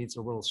device needs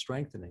a little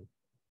strengthening.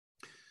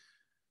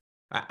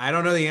 I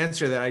don't know the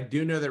answer to that. I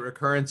do know that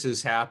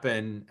recurrences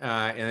happen,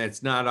 and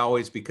it's not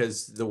always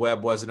because the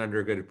web wasn't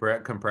under good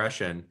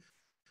compression.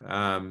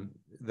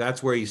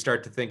 That's where you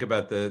start to think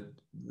about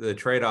the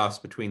trade-offs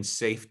between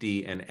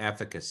safety and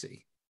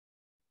efficacy.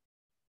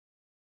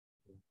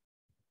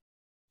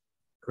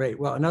 Great.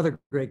 Well, another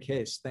great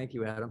case. Thank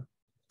you, Adam.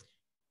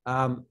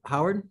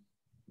 Howard,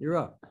 you're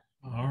up.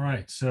 All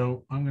right.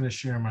 So I'm going to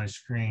share my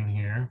screen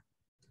here.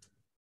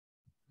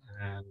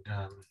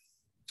 And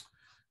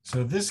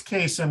so this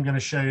case I'm going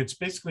to show you, it's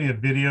basically a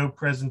video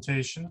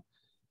presentation,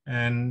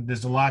 and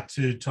there's a lot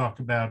to talk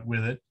about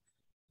with it.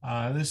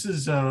 This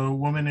is a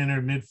woman in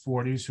her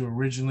mid-40s who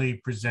originally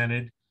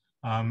presented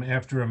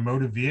after a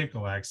motor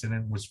vehicle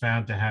accident, was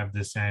found to have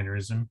this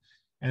aneurysm.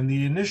 And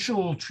the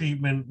initial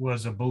treatment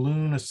was a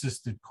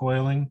balloon-assisted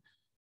coiling,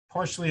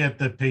 partially at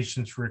the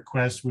patient's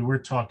request. We were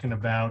talking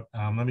about,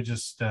 let me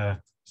just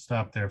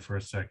stop there for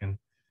a second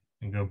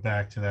and go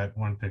back to that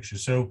one picture.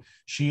 So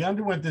she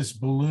underwent this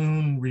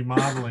balloon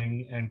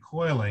remodeling and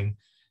coiling,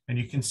 and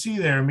you can see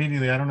there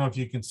immediately, I don't know if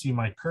you can see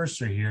my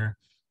cursor here,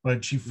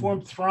 but she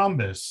formed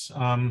thrombus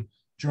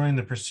during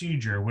the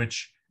procedure,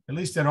 which at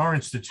least at our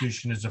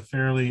institution, is a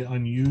fairly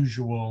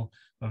unusual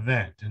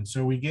event. And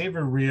so we gave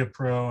her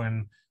RiaPro,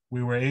 and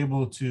we were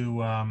able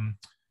to,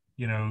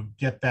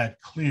 get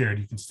that cleared.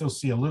 You can still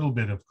see a little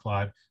bit of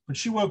clot, but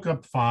she woke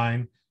up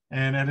fine.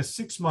 And at a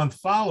 6-month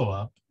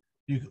follow-up,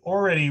 you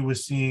already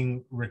was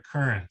seeing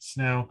recurrence.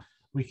 Now,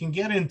 we can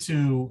get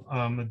into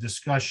a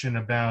discussion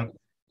about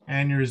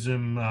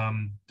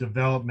aneurysm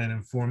development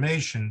and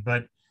formation,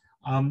 but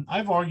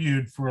I've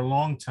argued for a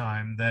long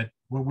time that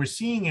what we're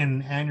seeing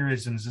in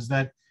aneurysms is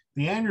that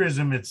the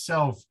aneurysm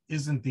itself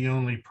isn't the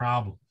only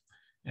problem.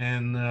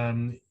 And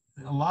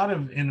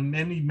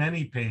in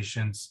many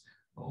patients,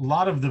 a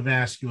lot of the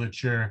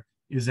vasculature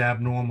is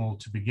abnormal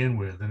to begin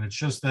with. And it's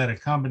just that a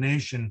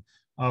combination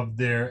of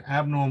their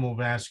abnormal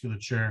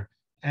vasculature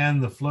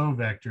and the flow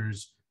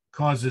vectors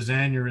causes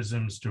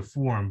aneurysms to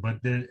form,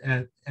 but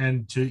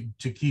and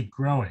to keep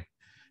growing.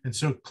 And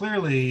so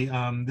clearly,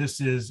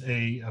 this is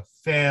a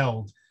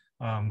failed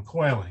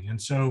coiling. And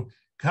so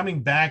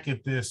coming back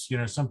at this,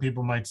 some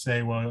people might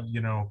say, well,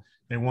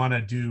 they want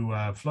to do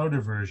flow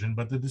diversion,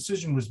 but the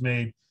decision was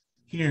made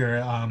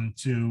here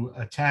to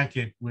attack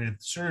it with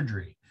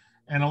surgery.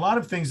 And a lot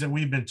of things that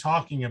we've been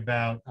talking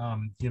about,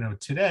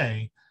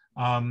 today,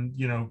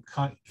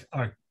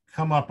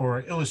 come up or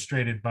are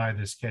illustrated by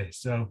this case.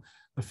 So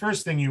the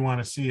first thing you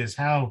want to see is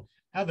how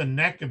the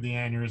neck of the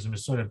aneurysm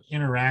is sort of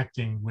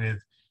interacting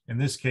with, in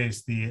this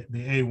case, the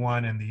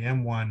A1 and the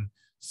M1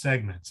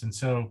 segments. And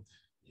so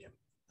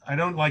I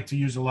don't like to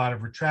use a lot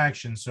of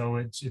retraction, so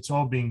it's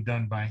all being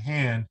done by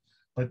hand.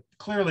 But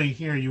clearly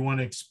here you want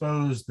to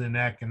expose the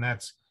neck, and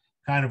that's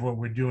kind of what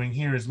we're doing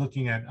here, is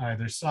looking at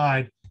either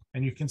side.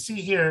 And you can see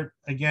here,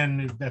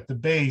 again, at the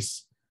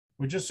base,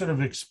 we're just sort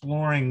of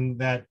exploring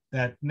that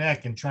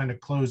neck and trying to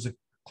close a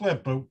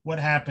clip. But what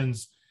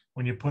happens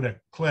when you put a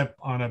clip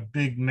on a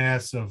big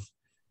mass of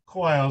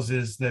coils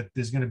is that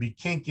there's going to be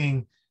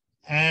kinking,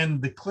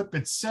 and the clip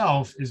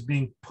itself is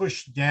being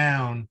pushed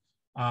down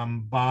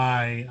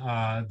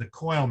by the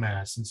coil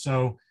mass. And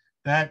so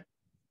that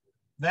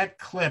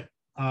clip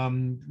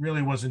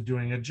really wasn't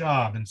doing a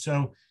job. And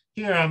so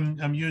here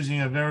I'm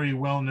using a very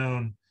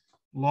well-known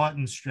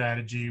Lawton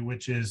strategy,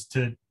 which is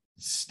to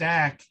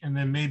stack and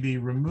then maybe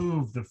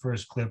remove the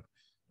first clip,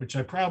 which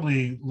I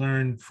probably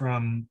learned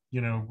from,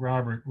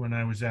 Robert when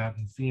I was out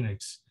in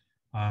Phoenix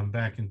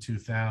back in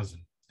 2000.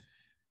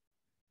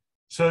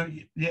 So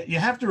you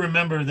have to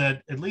remember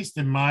that, at least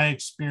in my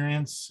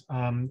experience,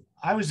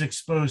 I was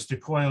exposed to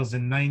coils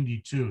in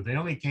 92. They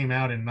only came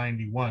out in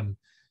 91.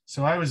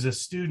 So I was a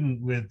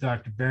student with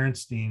Dr.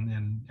 Bernstein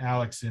and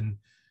Alex in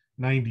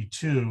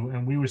 92,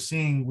 and we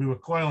were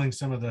coiling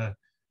some of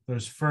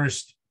those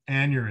first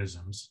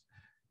aneurysms.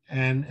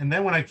 And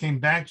then when I came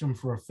back to him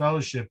for a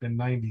fellowship in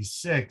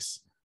 96,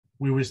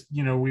 we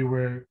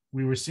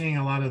were seeing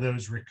a lot of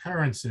those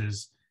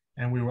recurrences,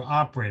 and we were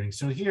operating.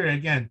 So here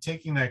again,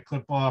 taking that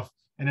clip off,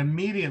 and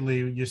immediately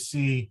you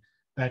see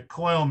that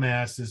coil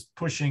mass is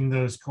pushing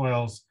those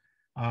coils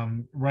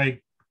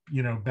right,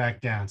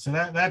 back down. So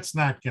that's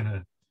not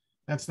gonna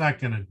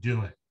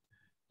do it.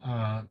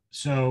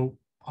 So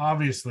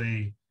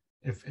obviously,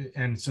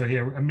 so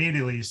here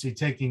immediately you see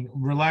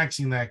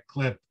relaxing that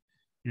clip,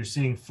 you're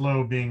seeing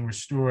flow being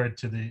restored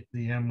to the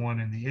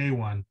M1 and the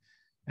A1.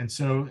 And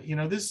so,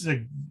 this is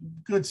a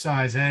good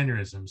size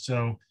aneurysm.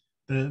 So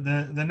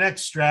the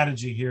next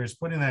strategy here is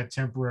putting that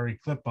temporary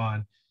clip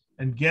on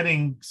and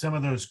getting some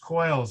of those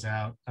coils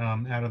out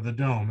of the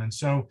dome. And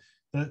so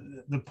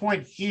the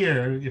point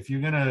here, if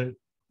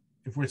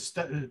we're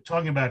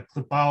talking about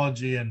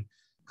clippology and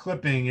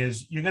clipping,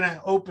 is you're going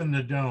to open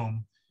the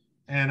dome.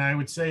 And I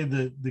would say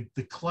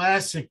the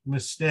classic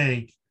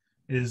mistake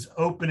is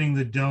opening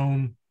the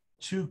dome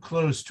too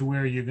close to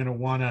where you're going to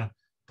want to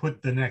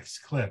put the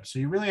next clip. So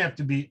you really have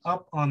to be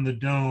up on the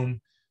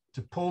dome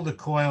to pull the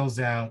coils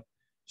out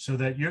so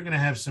that you're going to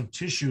have some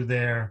tissue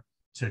there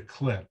to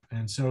clip.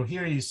 And so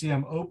here you see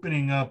I'm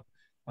opening up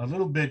a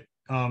little bit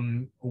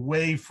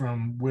away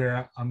from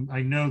where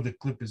I know the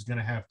clip is going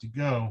to have to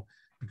go,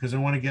 because I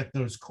want to get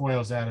those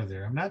coils out of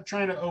there. I'm not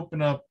trying to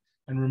open up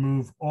and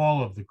remove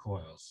all of the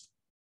coils.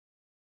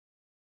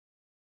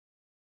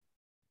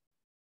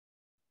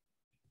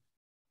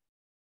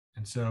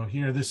 And so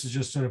here, this is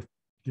just sort of,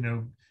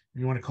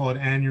 you want to call it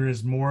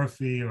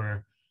Semmes-Murphey,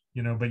 or,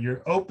 but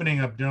you're opening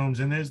up domes,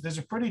 and there's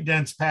a pretty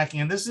dense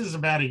packing, and this is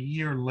about a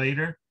year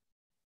later.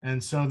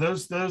 And so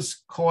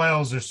those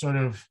coils are sort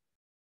of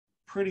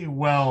pretty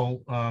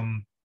well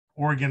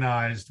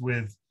organized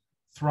with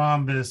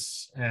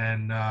thrombus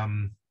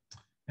and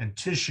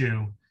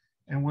tissue.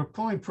 And we're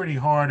pulling pretty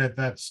hard at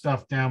that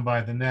stuff down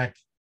by the neck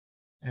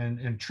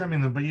and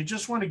trimming them, but you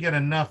just want to get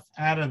enough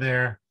out of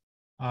there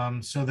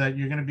so that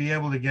you're going to be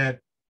able to get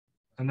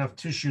enough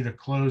tissue to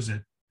close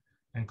it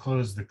and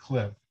close the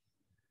clip.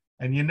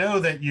 And you know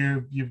that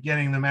you're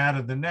getting them out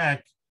of the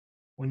neck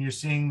when you're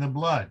seeing the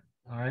blood,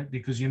 all right,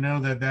 because you know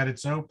that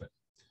it's open.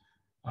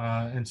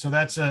 And so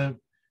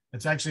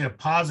it's actually a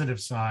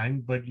positive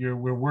sign, but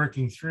we're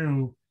working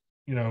through,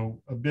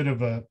 a bit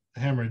of a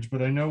hemorrhage,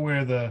 but I know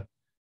where the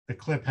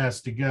clip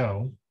has to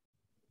go.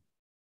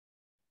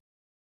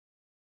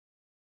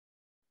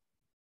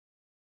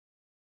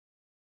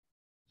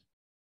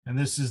 And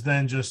this is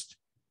then just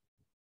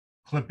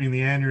clipping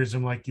the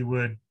aneurysm like you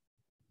would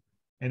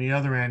any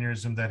other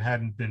aneurysm that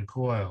hadn't been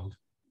coiled.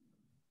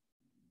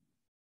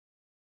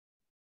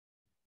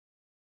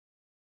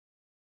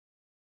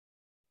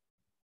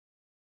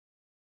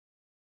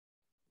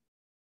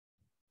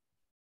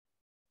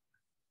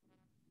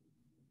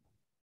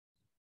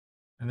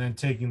 And then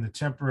taking the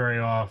temporary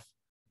off,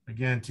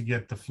 again, to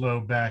get the flow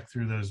back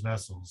through those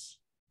vessels.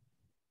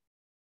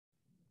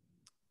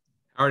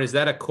 Howard, is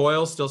that a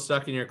coil still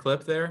stuck in your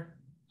clip there?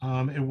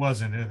 It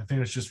wasn't. I think it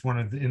was just one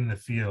of in the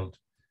field,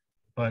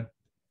 but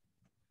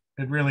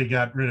it really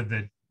got rid of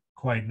it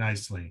quite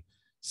nicely.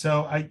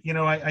 So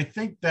I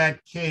think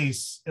that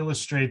case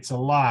illustrates a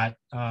lot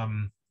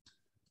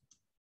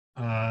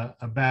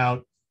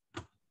about,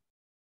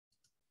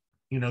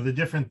 the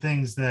different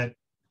things that,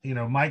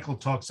 Michael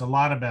talks a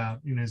lot about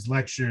in his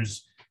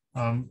lectures.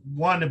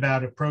 One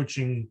about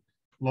approaching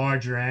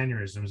larger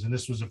aneurysms, and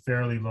this was a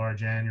fairly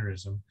large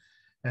aneurysm.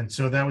 And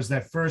so that was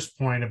that first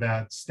point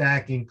about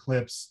stacking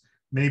clips,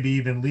 maybe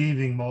even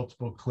leaving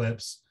multiple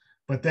clips,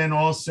 but then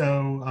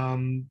also,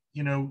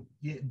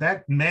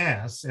 that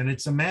mass, and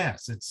it's a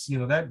mass, it's,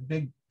 that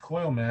big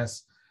coil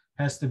mass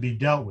has to be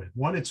dealt with.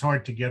 One, it's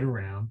hard to get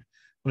around,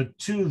 but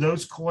two,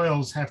 those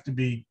coils have to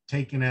be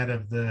taken out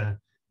of the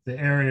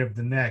area of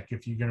the neck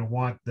if you're going to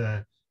want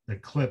the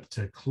clip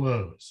to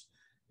close.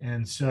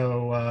 And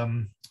so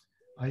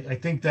I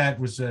think that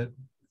was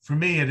for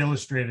me, it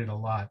illustrated a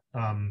lot,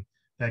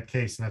 that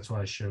case, and that's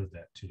why I showed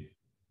that to you.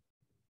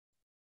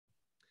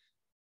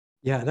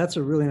 Yeah, that's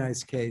a really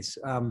nice case.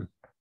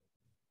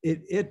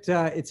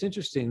 It's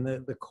interesting.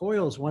 The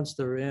coils, once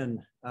they're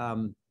in,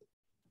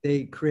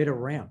 they create a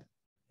ramp,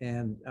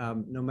 and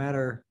no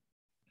matter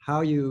how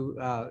you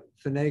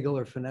finagle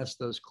or finesse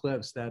those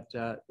clips,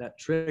 that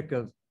trick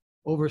of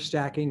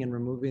overstacking and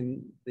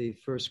removing the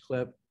first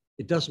clip,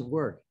 it doesn't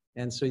work.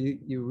 And so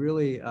you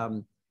really,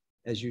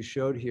 as you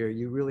showed here,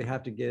 you really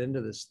have to get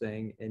into this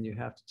thing, and you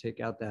have to take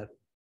out that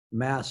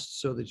mass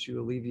so that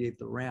you alleviate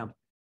the ramp.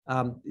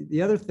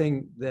 The other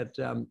thing that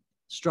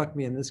struck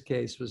me in this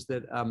case was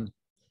that,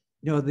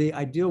 the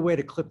ideal way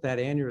to clip that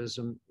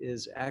aneurysm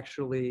is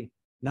actually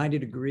 90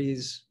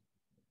 degrees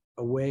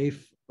away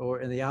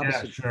or in the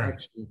opposite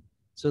direction.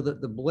 So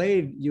that the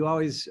blade, you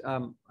always,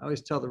 I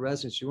always tell the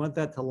residents, you want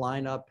that to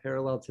line up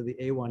parallel to the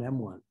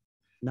A1M1,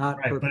 not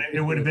right. But it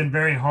would have been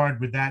very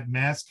hard with that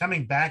mass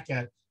coming at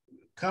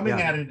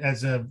it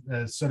as a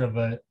sort of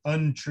a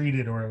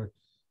untreated or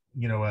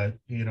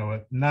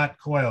not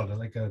coiled,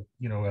 like a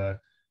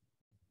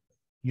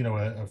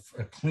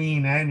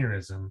clean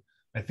aneurysm.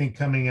 I think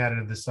coming at it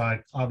to the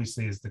side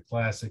obviously is the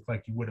classic,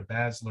 like you would a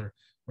basilar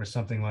or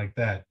something like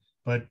that.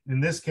 But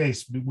in this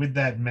case, with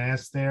that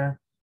mass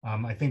there,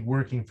 I think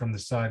working from the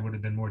side would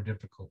have been more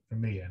difficult for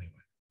me anyway.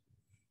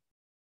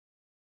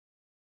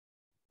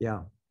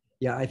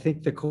 Yeah, I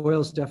think the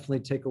coils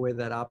definitely take away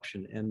that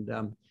option. And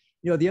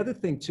the other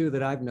thing too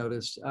that I've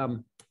noticed,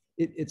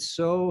 it's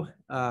so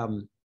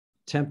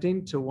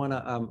tempting to want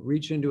to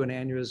reach into an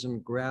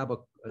aneurysm, grab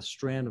a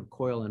strand of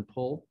coil and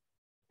pull.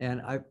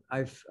 And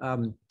I've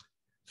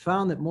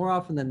found that more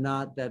often than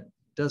not, that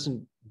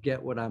doesn't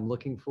get what I'm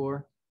looking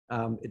for.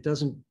 It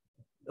doesn't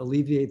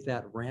alleviate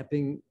that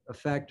ramping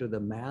effect or the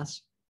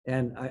mass.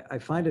 And I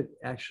find it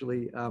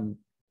actually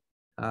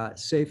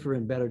safer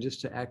and better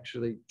just to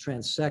actually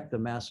transect the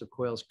massive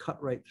coils,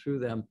 cut right through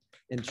them,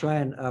 and try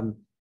and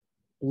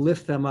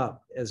lift them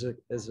up as a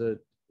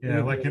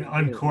yeah, like an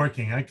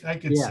uncorking. I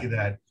could see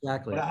that.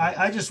 Exactly. But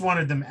I just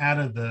wanted them out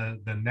of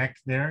the neck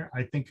there.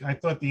 I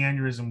thought the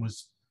aneurysm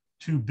was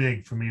too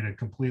big for me to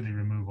completely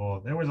remove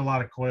all. There was a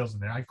lot of coils in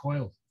there. I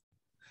coiled.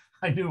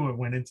 I knew what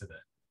went into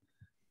that.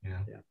 Yeah.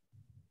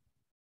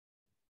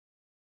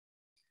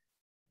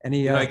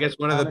 I guess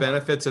one of the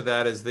benefits of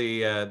that is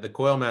the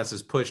coil mass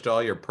has pushed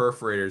all your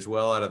perforators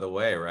well out of the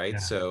way, right? Yeah.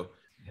 So,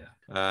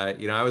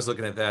 I was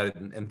looking at that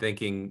and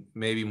thinking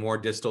maybe more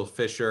distal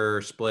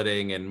fissure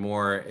splitting and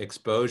more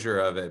exposure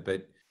of it,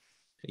 but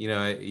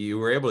you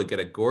were able to get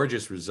a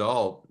gorgeous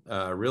result,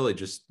 really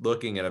just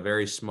looking at a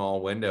very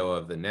small window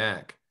of the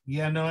neck.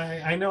 Yeah, no,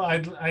 I know.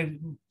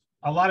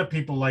 A lot of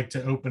people like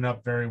to open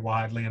up very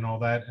widely and all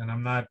that, and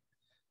I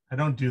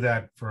don't do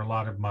that for a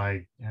lot of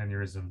my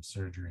aneurysm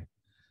surgery.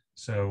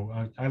 So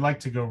I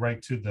like to go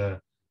right to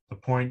the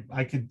point.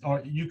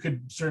 You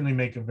could certainly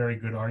make a very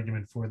good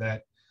argument for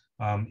that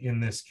in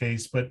this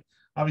case, but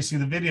obviously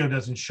the video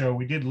doesn't show.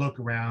 We did look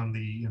around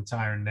the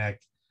entire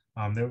neck.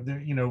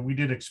 We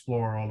did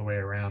explore all the way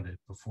around it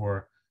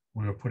before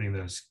we were putting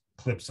those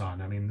clips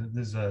on. I mean,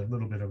 there's a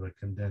little bit of a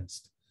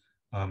condensed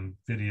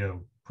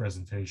video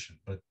presentation,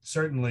 but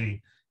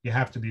certainly you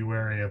have to be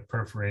wary of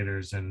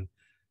perforators and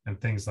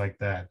things like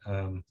that.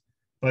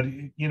 But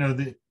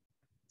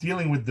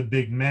dealing with the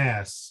big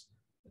mass,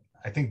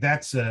 I think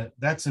that's a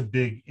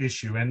big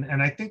issue.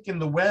 And I think in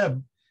the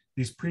web,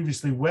 these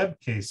previously web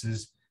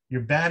cases,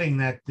 you're batting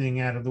that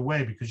thing out of the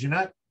way because you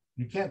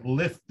can't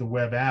lift the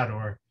web out,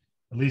 or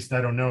at least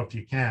I don't know if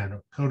you can.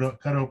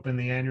 Cut open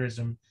the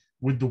aneurysm,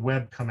 would the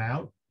web come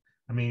out?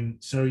 I mean,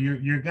 so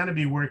you're going to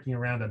be working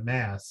around a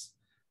mass.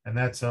 And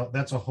that's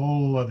a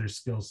whole other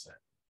skill set.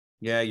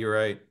 Yeah, you're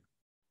right.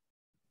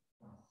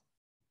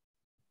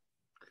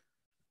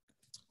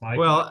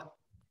 Michael? Well,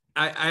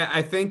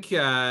 I think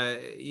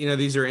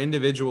these are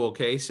individual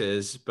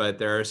cases, but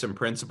there are some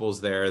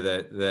principles there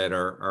that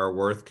are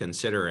worth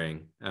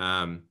considering.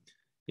 A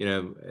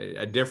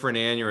different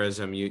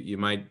aneurysm, you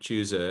might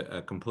choose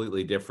a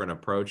completely different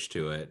approach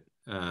to it.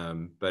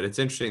 But it's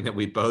interesting that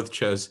we both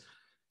chose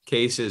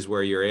cases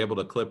where you're able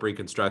to clip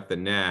reconstruct the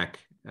neck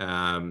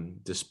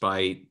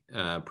despite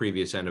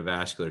previous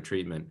endovascular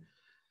treatment.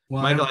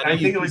 Well, Michael, I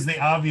think it was the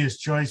obvious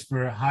choice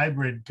for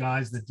hybrid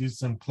guys that do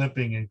some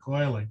clipping and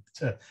coiling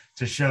to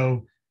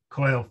show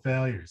coil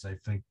failures. I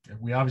think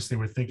we obviously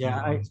were thinking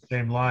along the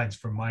same lines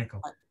from Michael.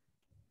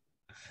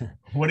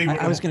 What do you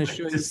I was going to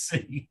show you.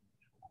 See?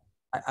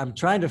 I'm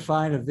trying to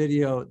find a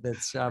video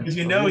that's because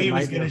he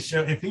was going to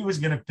show, if he was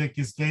going to pick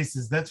his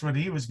cases, that's what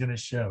he was going to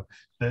show.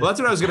 Well, that's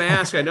what I was going to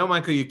ask. I know,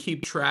 Michael, you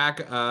keep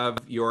track of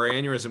your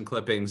aneurysm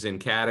clippings in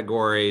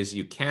categories.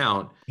 You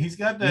count. He's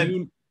got that.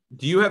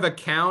 Do you have a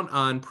count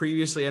on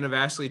previously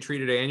endovascularly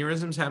treated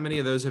aneurysms? How many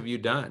of those have you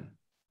done?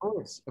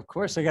 Of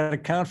course, I got a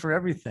count for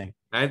everything.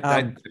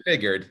 I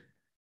figured.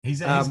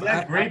 He's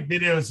got great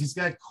videos. He's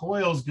got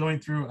coils going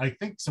through, I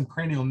think, some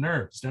cranial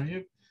nerves, don't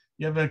you?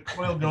 You have a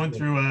coil going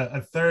through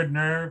a third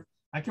nerve.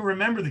 I can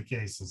remember the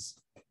cases.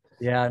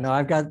 Yeah, no,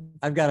 I've got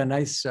a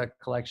nice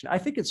collection. I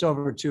think it's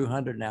over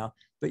 200 now.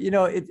 But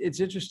it's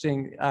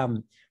interesting.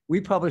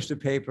 We published a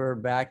paper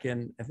back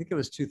in, I think it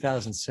was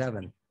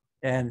 2007.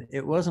 And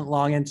it wasn't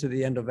long into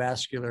the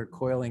endovascular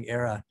coiling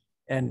era.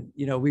 And,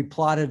 we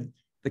plotted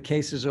the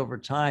cases over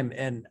time.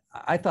 And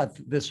I thought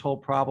this whole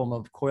problem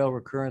of coil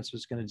recurrence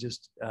was going to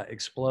just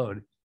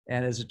explode.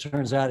 And as it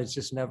turns out,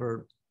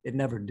 it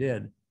never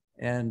did.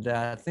 And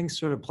things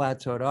sort of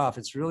plateaued off.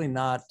 It's really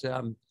not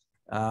the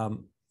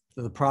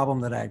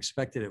problem that I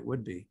expected it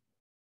would be.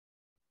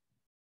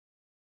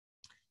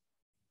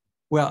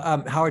 Well,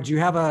 Howard, do you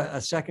have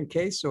a second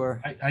case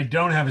or? I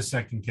don't have a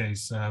second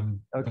case.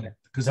 Okay.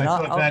 Because I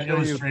thought that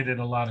illustrated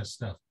a lot of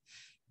stuff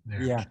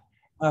there. Yeah.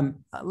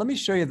 Let me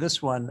show you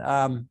this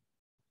one.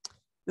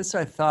 This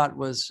I thought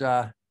was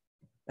an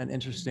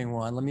interesting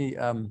one. Let me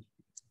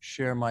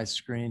share my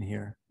screen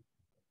here.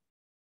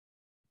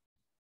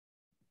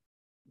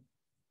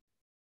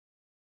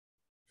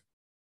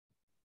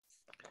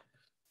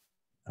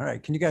 All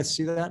right. Can you guys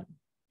see that?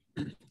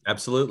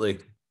 Absolutely.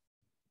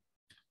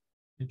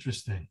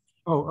 Interesting.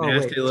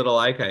 Nasty little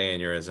ICA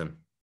aneurysm.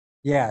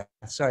 Yeah,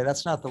 sorry,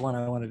 that's not the one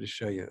I wanted to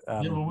show you.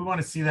 Yeah, well, we want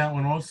to see that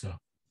one also.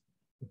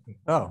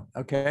 Oh,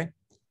 okay.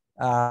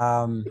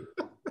 All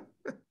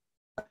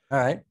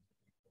right,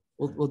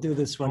 we'll do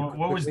this one.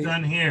 What was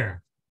done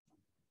here?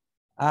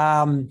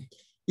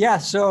 Yeah,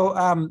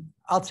 so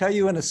I'll tell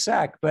you in a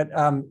sec, but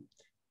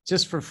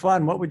just for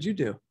fun, what would you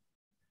do?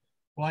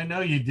 Well, I know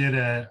you did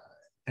an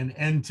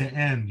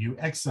end-to-end. You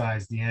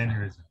excised the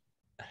aneurysm.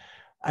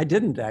 I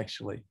didn't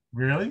actually.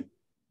 Really?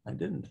 I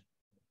didn't.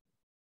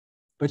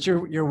 But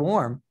you're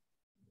warm.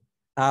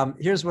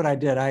 Here's what I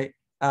did.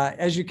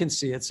 As you can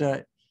see, it's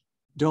a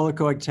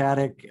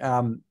dolichoectatic.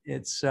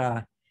 It's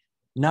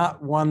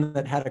not one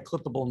that had a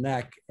clippable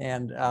neck,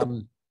 and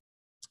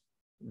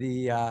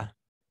it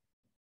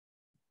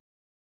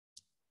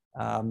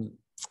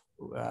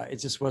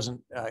just wasn't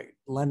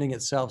lending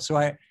itself. So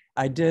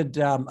I did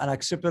an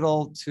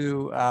occipital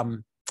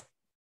to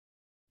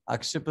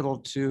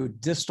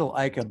distal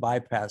ICA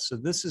bypass. So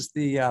this is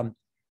the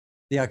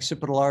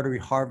occipital artery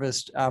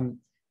harvest.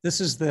 This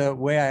is the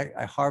way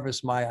I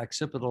harvest my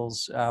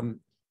occipitals.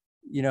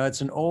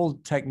 It's an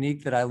old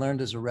technique that I learned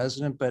as a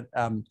resident, but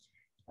kind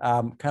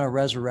of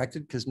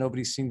resurrected because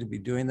nobody seemed to be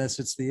doing this.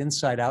 It's the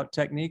inside out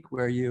technique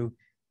where you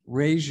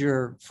raise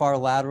your far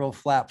lateral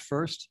flap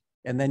first,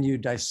 and then you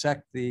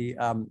dissect the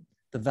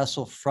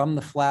vessel from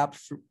the flap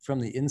from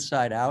the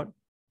inside out.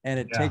 And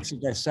it takes a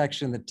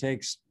dissection that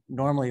takes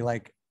normally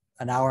like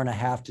an hour and a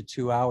half to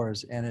 2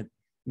 hours, and it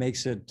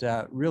makes it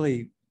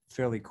really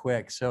fairly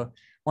quick. So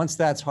once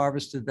that's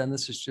harvested, then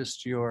this is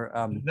just your...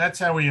 That's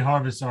how we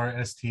harvest our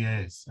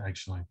STAs,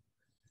 actually,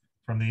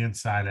 from the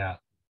inside out.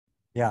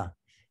 Yeah,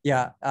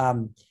 yeah.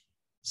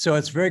 So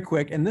it's very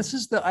quick. And this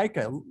is the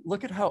ICA.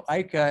 Look at how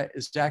ICA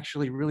is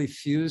actually really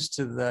fused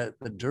to the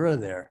dura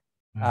there.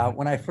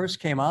 When I first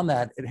came on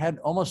that, it had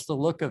almost the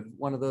look of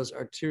one of those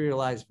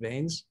arterialized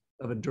veins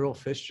of a dural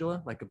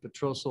fistula, like a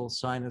petrosal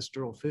sinus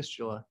dural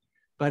fistula.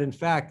 But in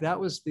fact, that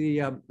was the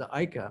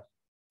ICA.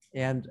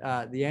 And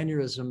the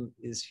aneurysm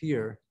is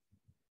here.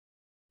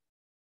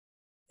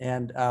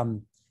 And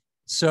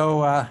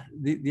so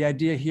the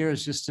idea here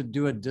is just to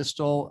do a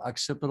distal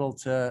occipital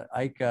to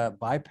ICA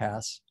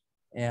bypass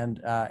and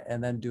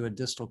then do a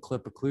distal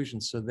clip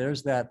occlusion. So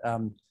there's that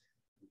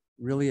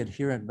really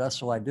adherent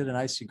vessel. I did an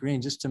icy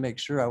green just to make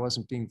sure I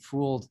wasn't being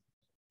fooled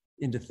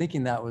into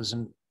thinking that was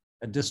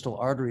a distal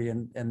artery,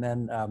 and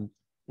then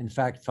in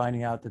fact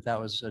finding out that that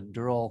was a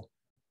dural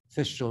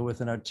fistula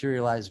with an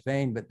arterialized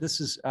vein. But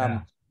this is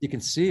you can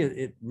see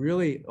it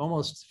really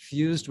almost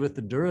fused with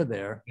the dura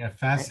there. Yeah,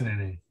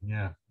 fascinating.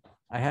 Yeah.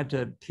 I had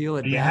to peel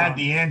it You down. had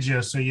the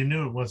angio, so you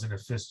knew it wasn't a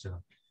fistula.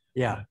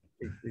 Yeah,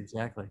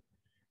 exactly.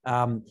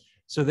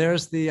 So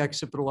there's the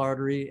occipital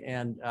artery,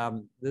 and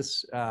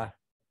this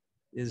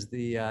is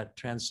the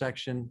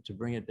transection to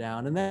bring it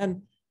down. And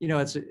then, you know,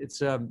 it's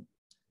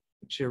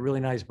actually a really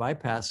nice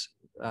bypass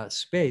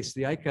space.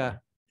 The ICA,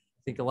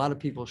 I think a lot of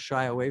people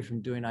shy away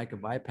from doing ICA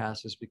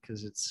bypasses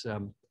because it's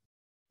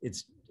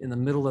in the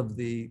middle of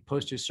the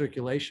posterior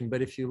circulation.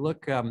 But if you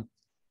look,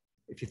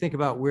 if you think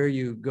about where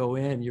you go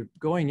in, you're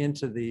going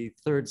into the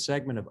third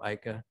segment of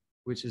ICA,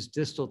 which is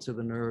distal to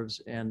the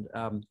nerves. And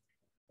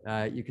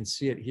you can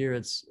see it here.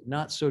 It's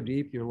not so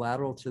deep. You're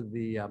lateral to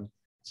the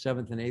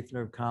seventh and eighth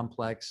nerve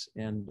complex.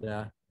 And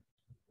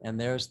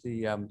there's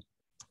the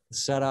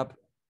setup.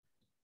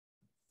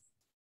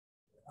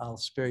 I'll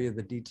spare you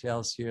the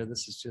details here.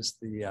 This is just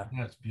the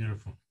That's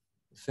beautiful.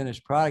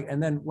 finished product.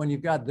 And then when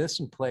you've got this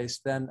in place,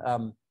 then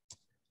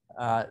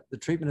the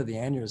treatment of the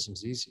aneurysm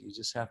is easy. You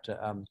just have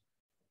to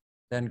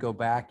then go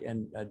back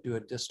and do a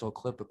distal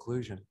clip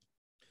occlusion.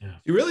 Yeah.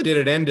 You really did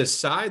it end to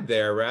side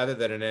there rather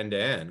than an end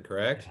to end,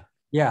 correct?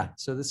 Yeah.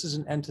 So this is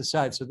an end to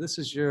side. So this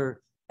is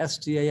your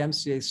STA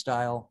MCA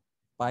style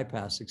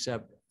bypass,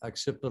 except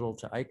occipital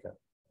to ICA.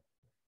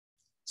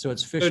 So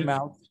it's fish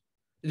mouth.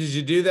 Did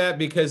you do that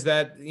because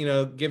that, you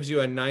know, gives you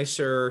a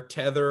nicer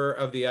tether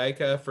of the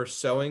ICA for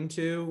sewing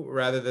to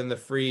rather than the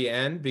free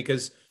end?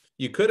 Because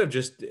you could have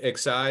just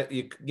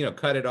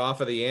cut it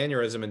off of the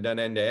aneurysm and done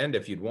end to end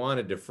if you'd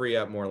wanted to free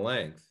up more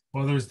length.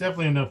 Well, there was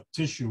definitely enough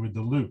tissue with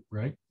the loop,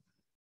 right?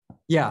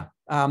 Yeah.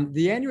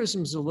 The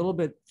aneurysm is a little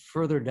bit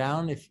further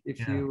down. If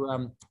Yeah.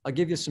 you, I'll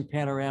give you some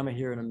panorama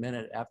here in a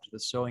minute after the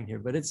sewing here,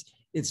 but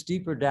it's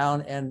deeper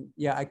down. And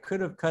yeah, I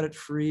could have cut it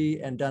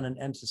free and done an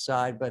end to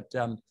side, but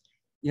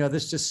you know,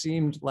 this just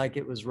seemed like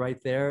it was right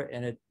there,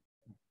 and it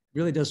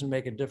really doesn't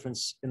make a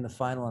difference in the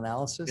final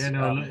analysis. Yeah,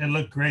 no, it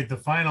looked great. The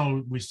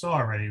final we saw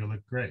already, it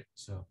looked great.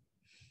 So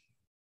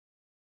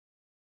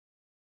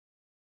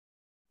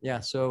yeah,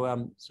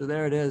 so so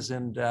there it is,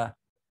 and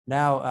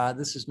now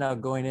this is now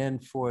going in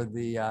for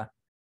the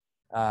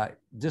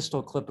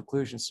distal clip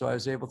occlusion. So I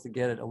was able to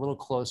get it a little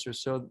closer.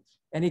 So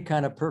any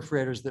kind of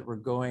perforators that were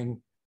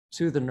going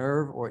to the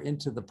nerve or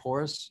into the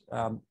porous,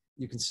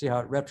 you can see how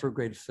it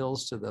retrograde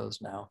fills to those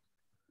now,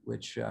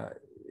 which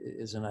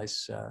is a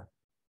nice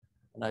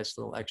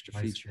little extra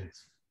nice feature.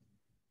 case.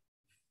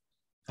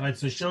 All right,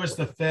 so show us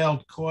the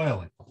failed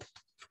coiling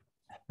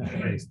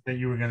that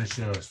you were going to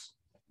show us.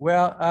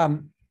 Well,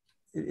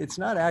 it's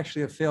not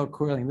actually a failed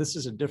coiling. This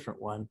is a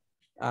different one.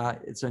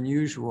 It's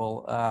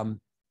unusual.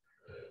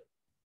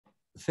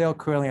 Failed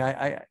coiling,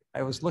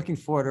 I was looking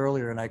for it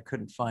earlier and I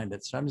couldn't find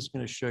it. So I'm just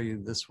going to show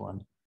you this one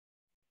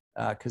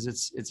because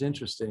it's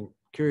interesting.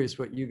 Curious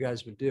what you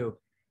guys would do.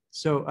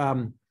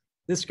 So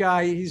this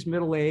guy, he's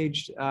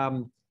middle-aged,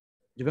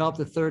 developed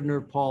a third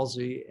nerve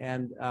palsy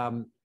and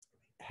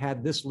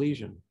had this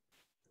lesion.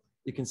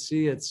 You can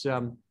see it's, I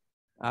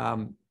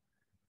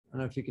don't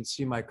know if you can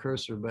see my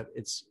cursor, but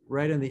it's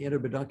right in the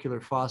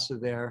interbeduncular fossa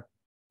there.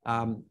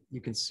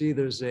 You can see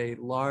there's a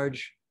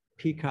large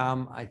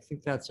PCOM, I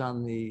think that's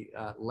on the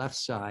left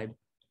side,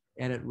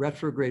 and it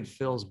retrograde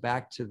fills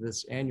back to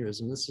this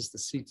aneurysm. This is the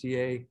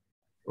CTA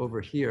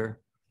over here.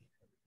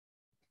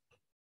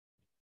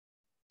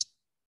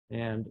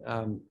 And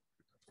I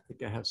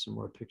think I have some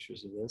more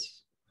pictures of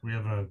this. We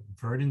have a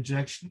vert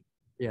injection.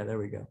 Yeah, there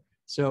we go.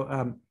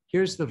 So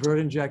here's the vert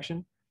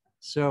injection.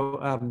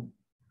 So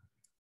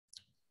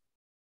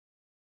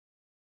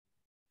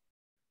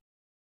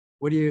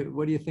what do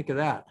you think of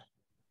that?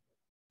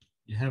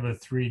 You have a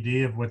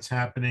 3D of what's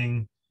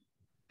happening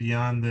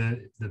beyond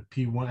the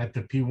P1 at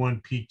the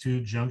P1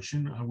 P2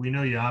 junction. We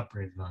know you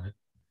operated on it.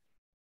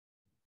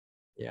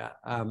 Yeah.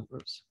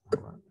 Oops.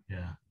 Hold on.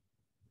 Yeah.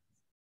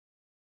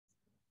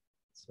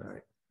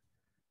 Sorry.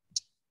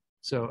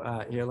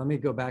 So here, let me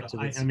go back to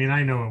this. I mean,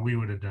 I know what we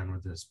would have done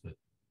with this, but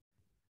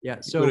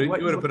yeah. So you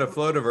would have put a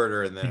flow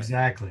diverter in there.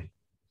 exactly.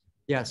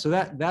 Yeah. So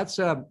that's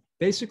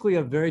basically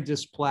a very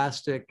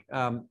dysplastic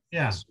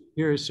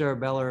superior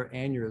cerebellar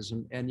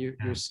aneurysm, and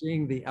you're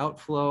seeing the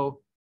outflow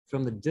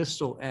from the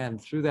distal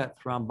end through that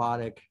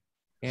thrombotic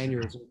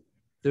aneurysm.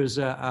 There's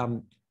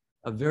a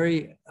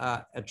very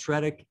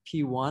atretic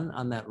P1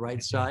 on that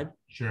right side.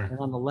 Sure. And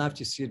on the left,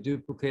 you see a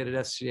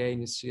duplicated SCA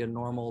and you see a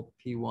normal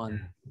P1.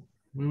 Yeah.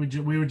 We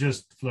would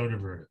just flow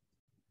divert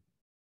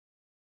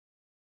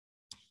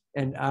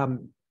it. And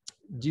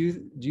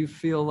do you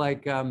feel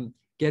like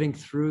getting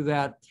through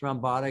that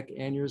thrombotic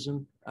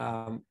aneurysm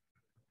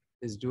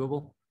is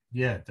doable?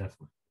 Yeah,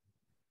 definitely.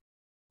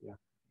 Yeah.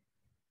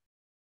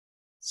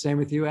 Same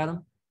with you,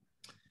 Adam?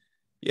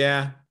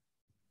 Yeah,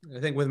 I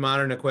think with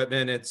modern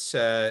equipment, it's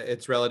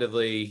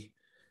relatively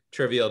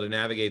trivial to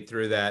navigate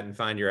through that and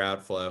find your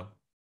outflow.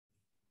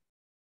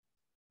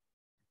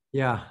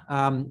 Yeah.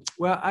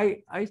 Well,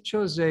 I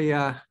chose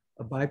a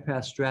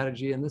bypass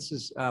strategy, and this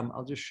is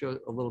I'll just show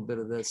a little bit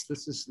of this.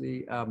 This is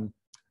the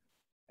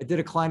I did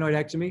a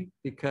clinoidectomy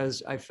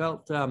because I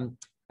felt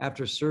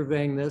after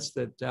surveying this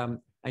that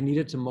I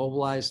needed to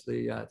mobilize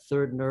the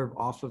third nerve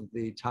off of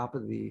the top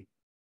of the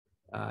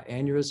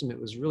aneurysm. It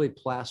was really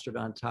plastered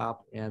on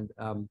top, and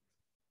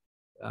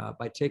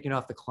by taking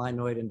off the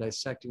clinoid and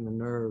dissecting the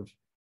nerve,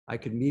 I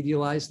could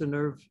medialize the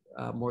nerve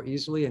more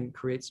easily and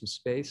create some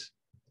space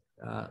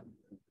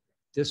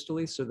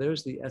distally. So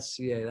there's the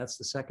SCA. That's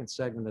the second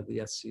segment of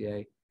the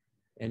SCA.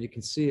 And you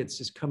can see it's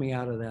just coming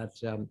out of that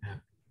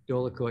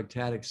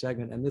dolichoectatic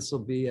segment. And this will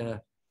be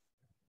a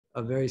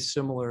very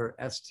similar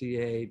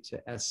STA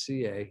to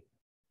SCA.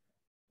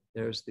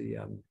 There's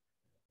the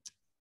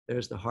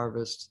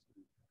harvest.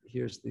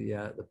 Here's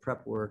the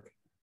prep work.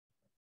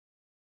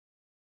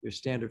 Your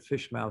standard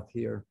fish mouth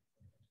here.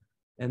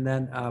 And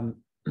then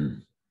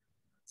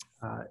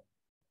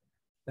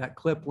that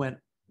clip went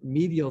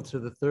medial to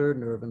the third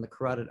nerve in the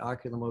carotid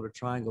oculomotor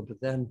triangle, but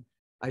then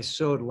I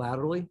sewed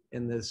laterally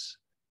in this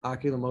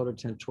oculomotor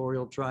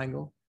tentorial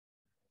triangle,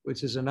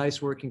 which is a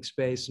nice working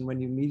space. And when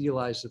you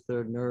medialize the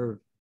third nerve,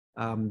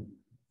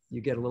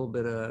 you get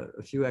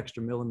a few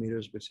extra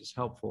millimeters, which is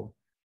helpful.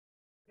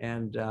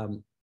 And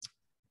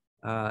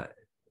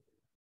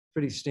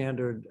pretty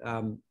standard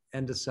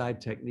end-to-side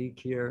technique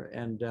here.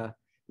 And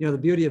you know, the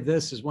beauty of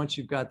this is once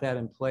you've got that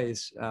in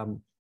place,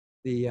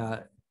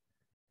 the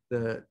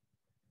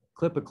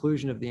clip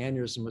occlusion of the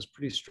aneurysm was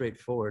pretty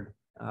straightforward.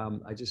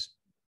 I just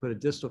put a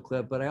distal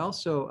clip, but I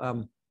also,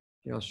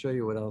 you know, I'll show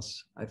you what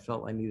else I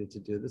felt I needed to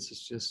do. This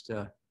is just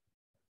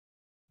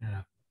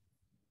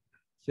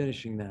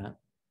finishing that.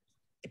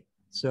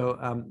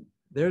 So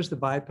there's the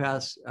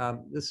bypass.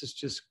 This is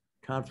just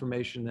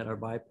confirmation that our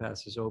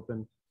bypass is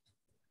open.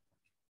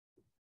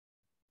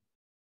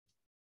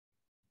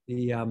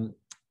 The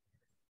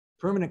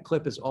permanent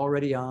clip is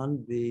already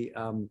on the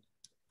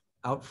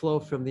outflow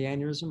from the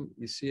aneurysm.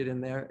 You see it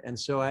in there. And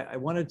so I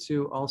wanted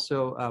to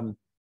also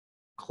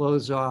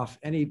close off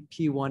any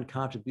P1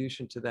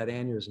 contribution to that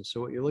aneurysm. So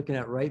what you're looking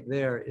at right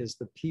there is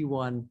the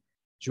P1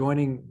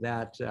 joining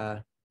that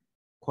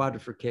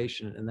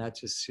quadrifurcation, and that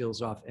just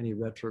seals off any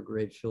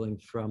retrograde filling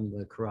from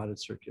the carotid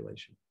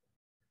circulation.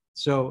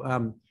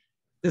 So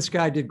this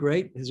guy did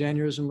great. His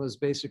aneurysm was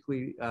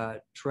basically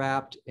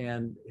trapped,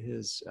 and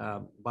his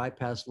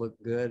bypass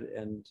looked good.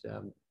 And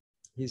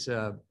he's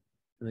an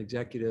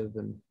executive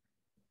and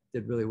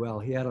did really well.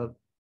 He had a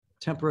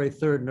temporary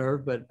third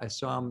nerve, but I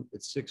saw him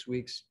at 6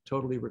 weeks,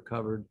 totally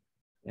recovered.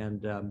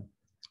 And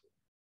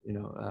you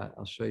know,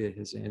 I'll show you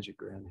his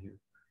angiogram here.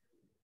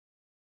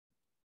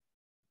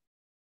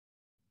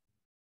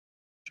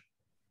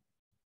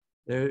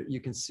 There you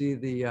can see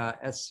the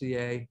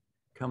SCA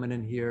coming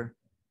in here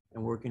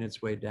and working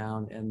its way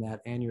down, and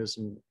that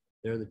aneurysm,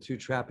 there are the two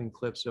trapping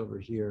clips over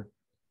here.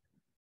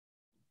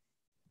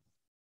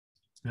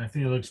 I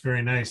think it looks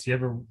very nice. Do you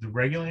have the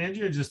regular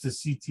angio or just a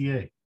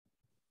CTA?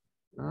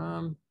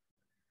 I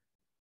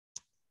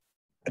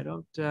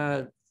don't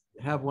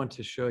have one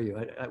to show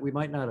you. We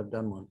might not have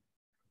done one.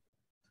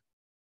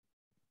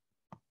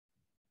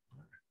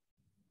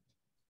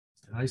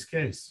 It's a nice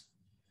case.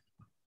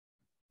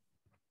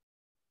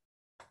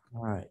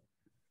 All right.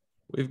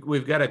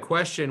 We've got a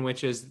question,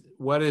 which is,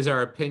 what is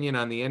our opinion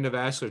on the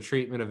endovascular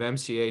treatment of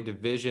MCA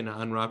division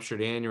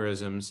unruptured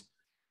aneurysms,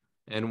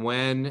 and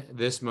when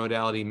this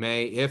modality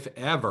may, if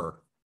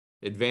ever,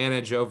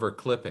 advantage over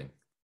clipping?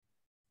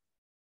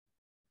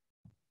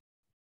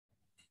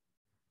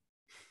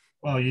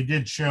 Well, you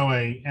did show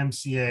a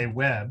MCA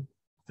web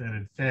that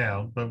had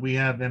failed, but we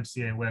have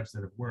MCA webs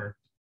that have worked,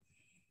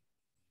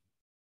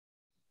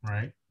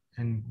 right?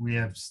 And we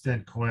have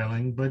stent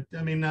coiling, but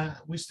I mean,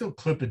 we still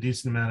clip a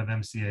decent amount of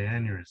MCA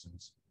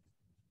aneurysms.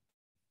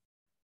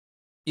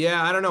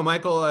 Yeah, I don't know,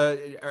 Michael.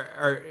 Are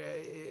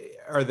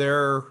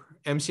there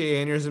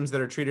MCA aneurysms that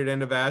are treated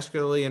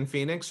endovascularly in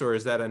Phoenix, or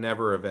is that a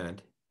never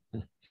event?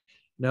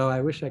 No,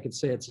 I wish I could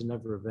say it's a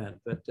never event,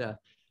 but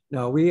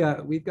no,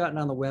 we've gotten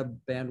on the web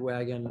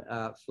bandwagon.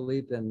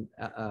 Philippe and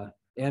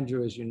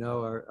Andrew, as you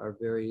know, are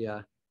very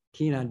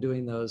keen on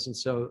doing those, and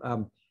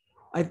so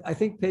I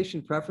think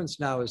patient preference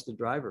now is the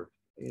driver.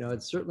 You know,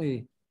 it's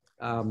certainly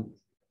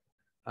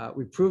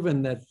we've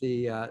proven that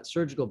the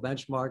surgical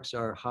benchmarks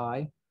are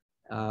high.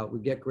 We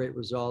get great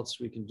results.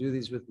 We can do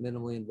these with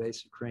minimally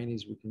invasive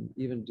cranies. We can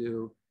even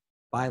do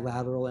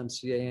bilateral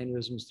MCA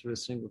aneurysms through a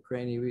single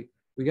cranie.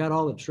 We got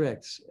all the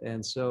tricks,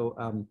 and so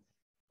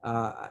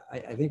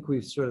I think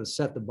we've sort of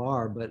set the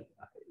bar. But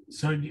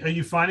so, are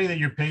you finding that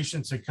your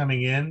patients are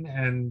coming in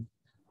and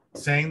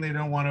saying they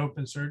don't want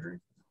open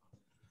surgery?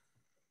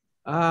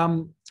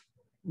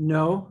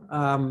 No.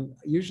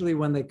 Usually,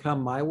 when they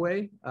come my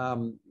way,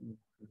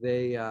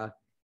 they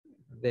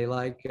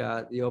like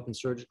the open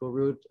surgical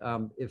route.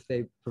 If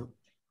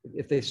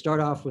they start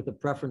off with a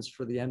preference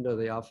for the endo,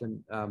 they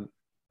often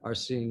are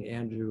seeing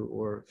Andrew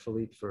or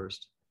Philippe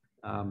first.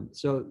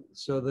 So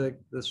the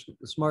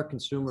smart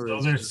consumer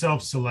so they're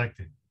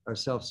self-selecting. Are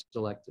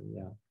self-selecting,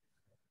 yeah.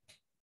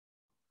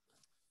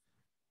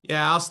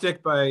 Yeah, I'll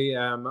stick by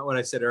what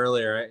I said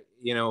earlier.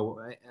 You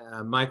know,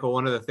 Michael,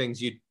 one of the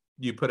things you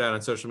put out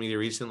on social media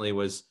recently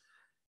was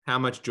how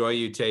much joy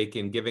you take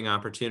in giving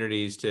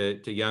opportunities to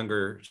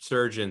younger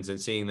surgeons and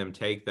seeing them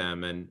take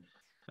them. And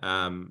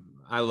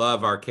I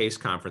love our case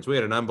conference. We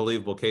had an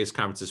unbelievable case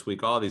conference this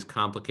week, all these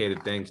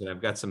complicated things, and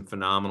I've got some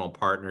phenomenal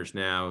partners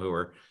now who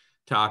are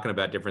talking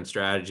about different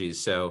strategies.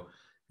 So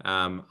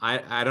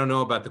I don't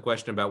know about the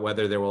question about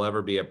whether there will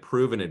ever be a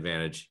proven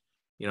advantage.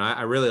 You know,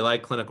 I really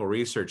like clinical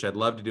research. I'd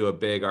love to do a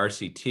big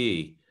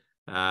RCT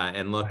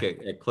and look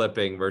at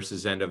clipping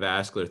versus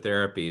endovascular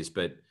therapies,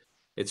 but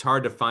it's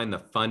hard to find the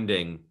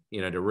funding,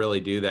 you know, to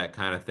really do that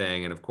kind of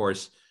thing. And of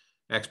course,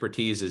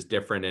 expertise is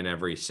different in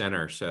every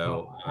center.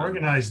 So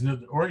organized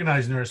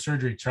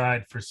neurosurgery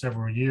tried for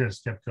several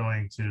years, kept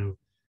going to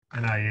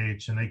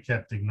NIH, and they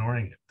kept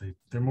ignoring it.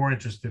 They're more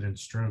interested in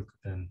stroke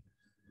than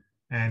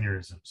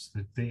aneurysms.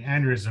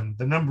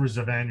 The numbers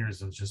of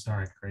aneurysms just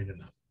aren't great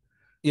enough.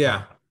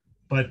 Yeah.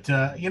 But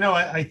you know,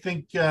 I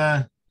think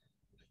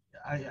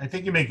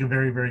you make a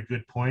very, very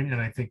good point,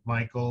 and I think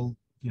Michael,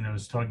 you know,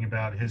 is talking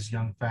about his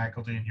young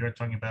faculty, and you're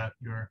talking about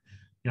your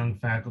young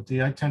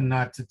faculty. I tend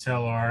not to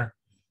tell our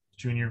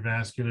junior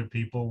vascular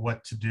people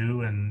what to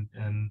do, and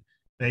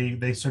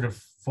they sort of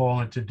fall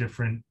into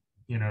different,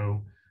 you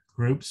know,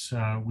 groups.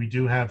 We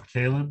do have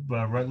Caleb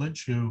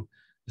Rutledge, who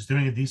is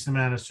doing a decent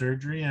amount of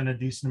surgery and a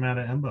decent amount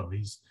of embo.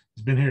 He's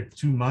been here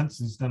 2 months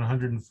and he's done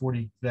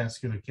 140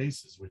 vascular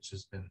cases, which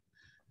has been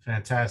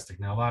fantastic.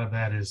 Now, a lot of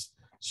that is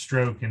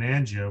stroke and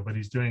angio, but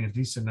he's doing a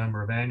decent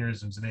number of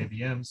aneurysms and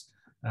AVMs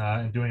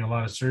and doing a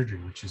lot of surgery,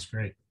 which is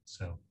great.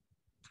 So.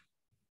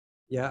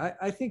 Yeah,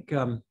 I think,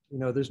 you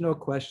know, there's no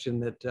question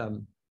that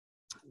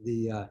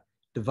the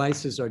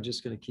devices are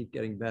just going to keep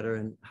getting better.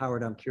 And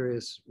Howard, I'm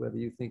curious whether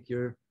you think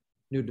your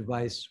new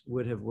device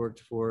would have worked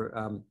for,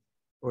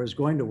 or is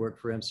going to work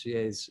for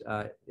MCAs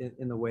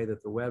in the way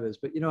that the web is.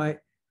 But, you know,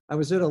 I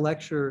was at a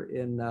lecture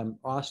in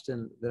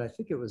Austin that I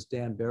think it was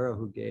Dan Barrow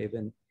who gave,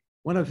 and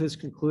one of his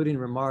concluding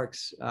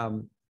remarks,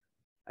 Adam,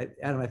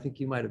 I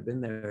think you might have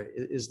been there,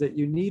 is that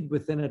you need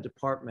within a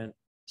department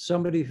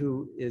somebody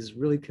who is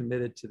really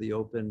committed to the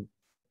open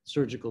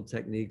surgical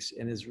techniques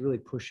and is really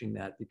pushing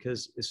that,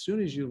 because as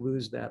soon as you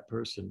lose that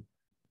person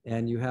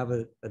and you have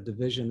a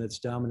division that's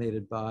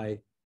dominated by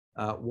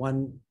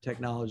one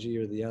technology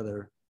or the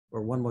other,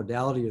 or one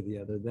modality or the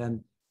other,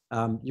 then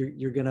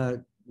you're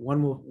gonna,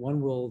 one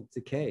will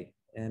decay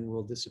and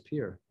will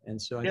disappear. And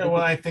so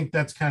I think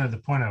that's kind of the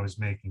point I was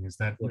making, is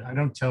that I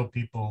don't tell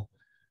people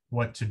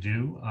what to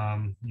do.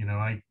 You know,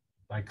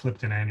 I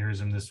clipped an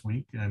aneurysm this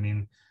week. I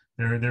mean,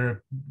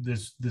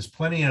 there's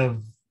plenty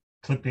of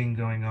clipping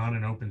going on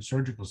and open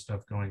surgical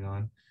stuff going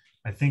on.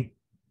 I think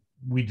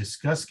we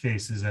discuss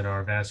cases at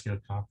our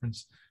vascular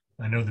conference.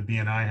 I know the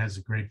BNI has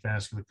a great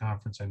vascular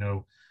conference. I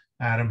know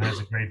Adam has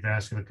a great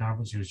vascular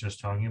conference he was just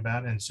talking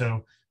about. And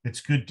so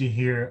it's good to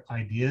hear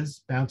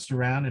ideas bounced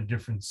around and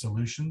different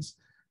solutions,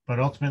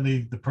 but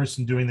ultimately the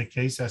person doing the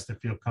case has to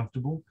feel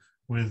comfortable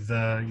with,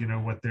 you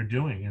know, what they're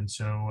doing. And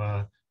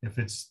so if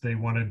they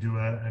want to do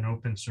an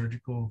open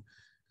surgical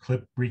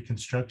clip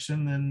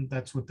reconstruction, then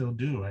that's what they'll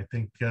do. I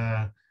think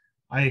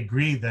I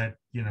agree that,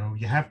 you know,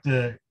 you have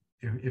to,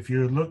 if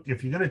you're going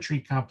to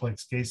treat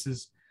complex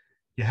cases,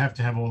 you have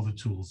to have all the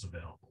tools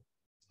available.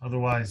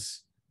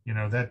 Otherwise, you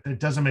know, that it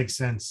doesn't make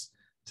sense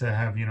to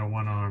have, you know,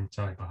 one arm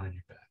tied behind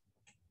your back.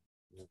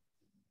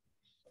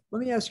 Let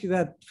me ask you,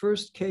 that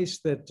first case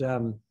that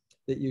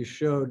that you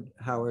showed,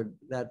 Howard,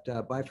 that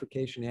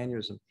bifurcation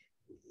aneurysm,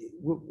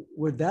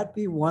 would that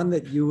be one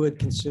that you would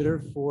consider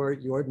for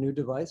your new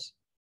device?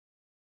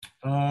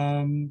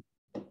 You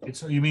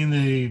mean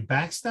the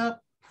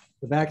backstop?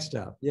 The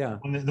backstop, yeah.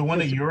 The one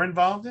that you're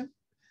involved in?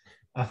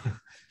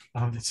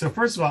 So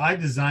first of all, I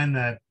designed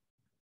that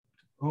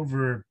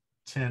over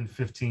 10,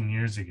 15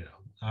 years ago.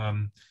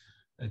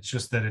 It's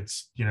just that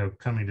it's, you know,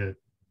 coming to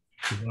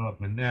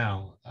development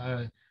now.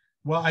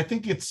 Well, I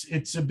think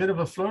it's a bit of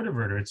a flow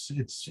diverter.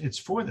 It's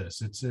for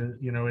this. It's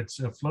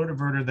a flow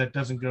diverter that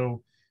doesn't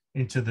go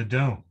into the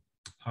dome.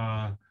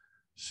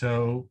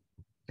 So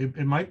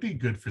it might be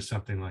good for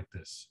something like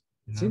this.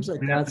 You know? Seems like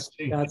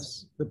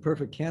that's the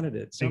perfect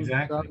candidate.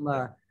 Exactly.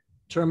 Some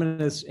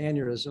terminus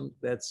aneurysm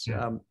that's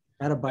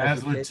at a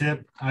bifurcation. Asla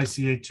tip,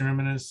 ICA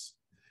terminus,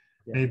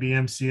 maybe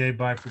MCA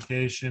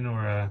bifurcation,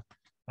 or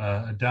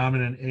a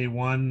dominant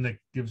A1 that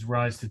gives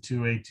rise to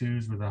two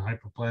A2s with a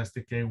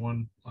hypoplastic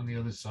A1 on the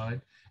other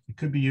side. It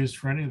could be used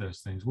for any of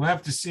those things. We'll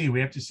have to see. We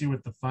have to see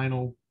what the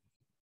final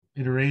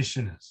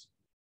iteration is.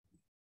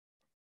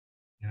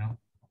 You know?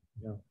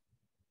 Yeah.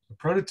 The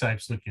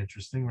prototypes look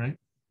interesting, right?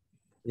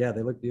 Yeah,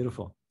 they look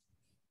beautiful.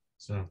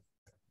 So.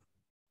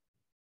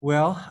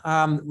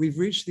 Well, we've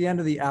reached the end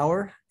of the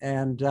hour,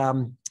 and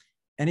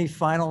any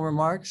final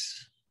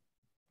remarks?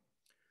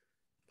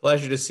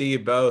 Pleasure to see you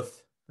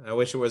both. I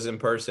wish it was in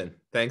person.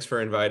 Thanks for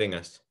inviting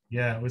us.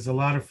 Yeah, it was a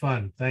lot of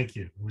fun. Thank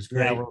you. It was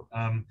great.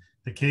 Yeah,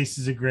 the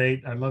cases are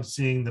great. I love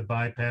seeing the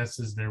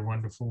bypasses. They're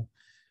wonderful.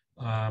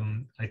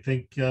 I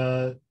think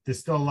there's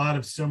still a lot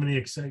of so many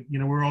exciting, you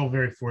know, we're all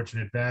very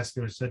fortunate.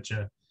 Vascular is such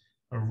a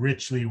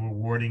richly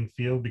rewarding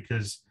field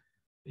because,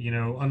 you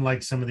know,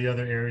 unlike some of the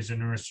other areas of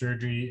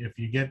neurosurgery, if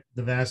you get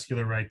the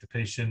vascular right, the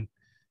patient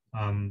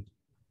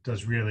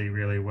does really,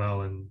 really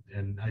well.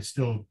 And I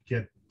still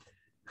get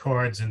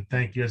cards and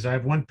thank yous. I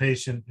have one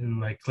patient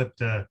who I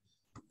clipped a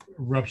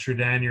ruptured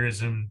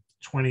aneurysm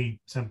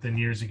 20-something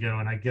years ago,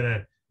 and I get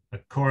a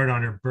card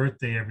on her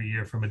birthday every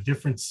year from a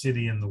different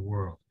city in the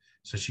world.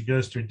 So she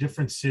goes to a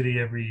different city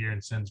every year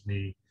and sends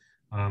me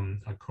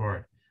a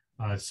card.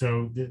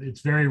 So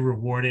it's very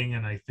rewarding,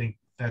 and I think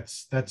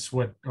that's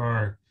what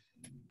our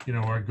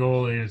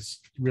goal is,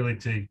 really,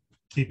 to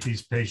keep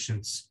these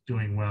patients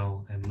doing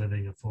well and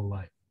living a full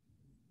life.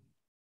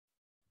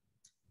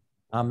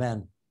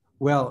 Amen.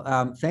 Well,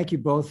 thank you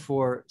both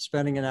for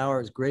spending an hour.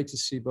 It's great to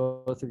see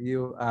both of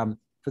you.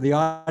 For the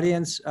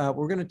audience,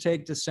 we're going to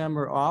take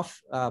December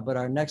off, but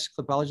our next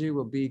Clippology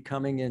will be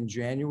coming in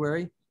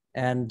January.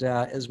 And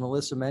as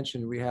Melissa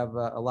mentioned, we have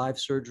a live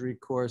surgery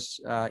course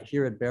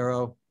here at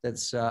Barrow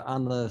that's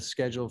on the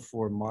schedule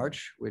for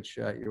March, which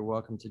you're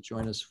welcome to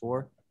join us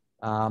for.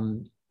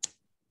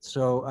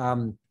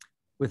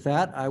 With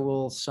that, I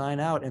will sign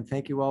out and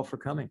thank you all for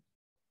coming.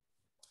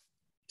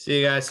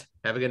 See you guys.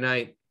 Have a good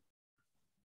night.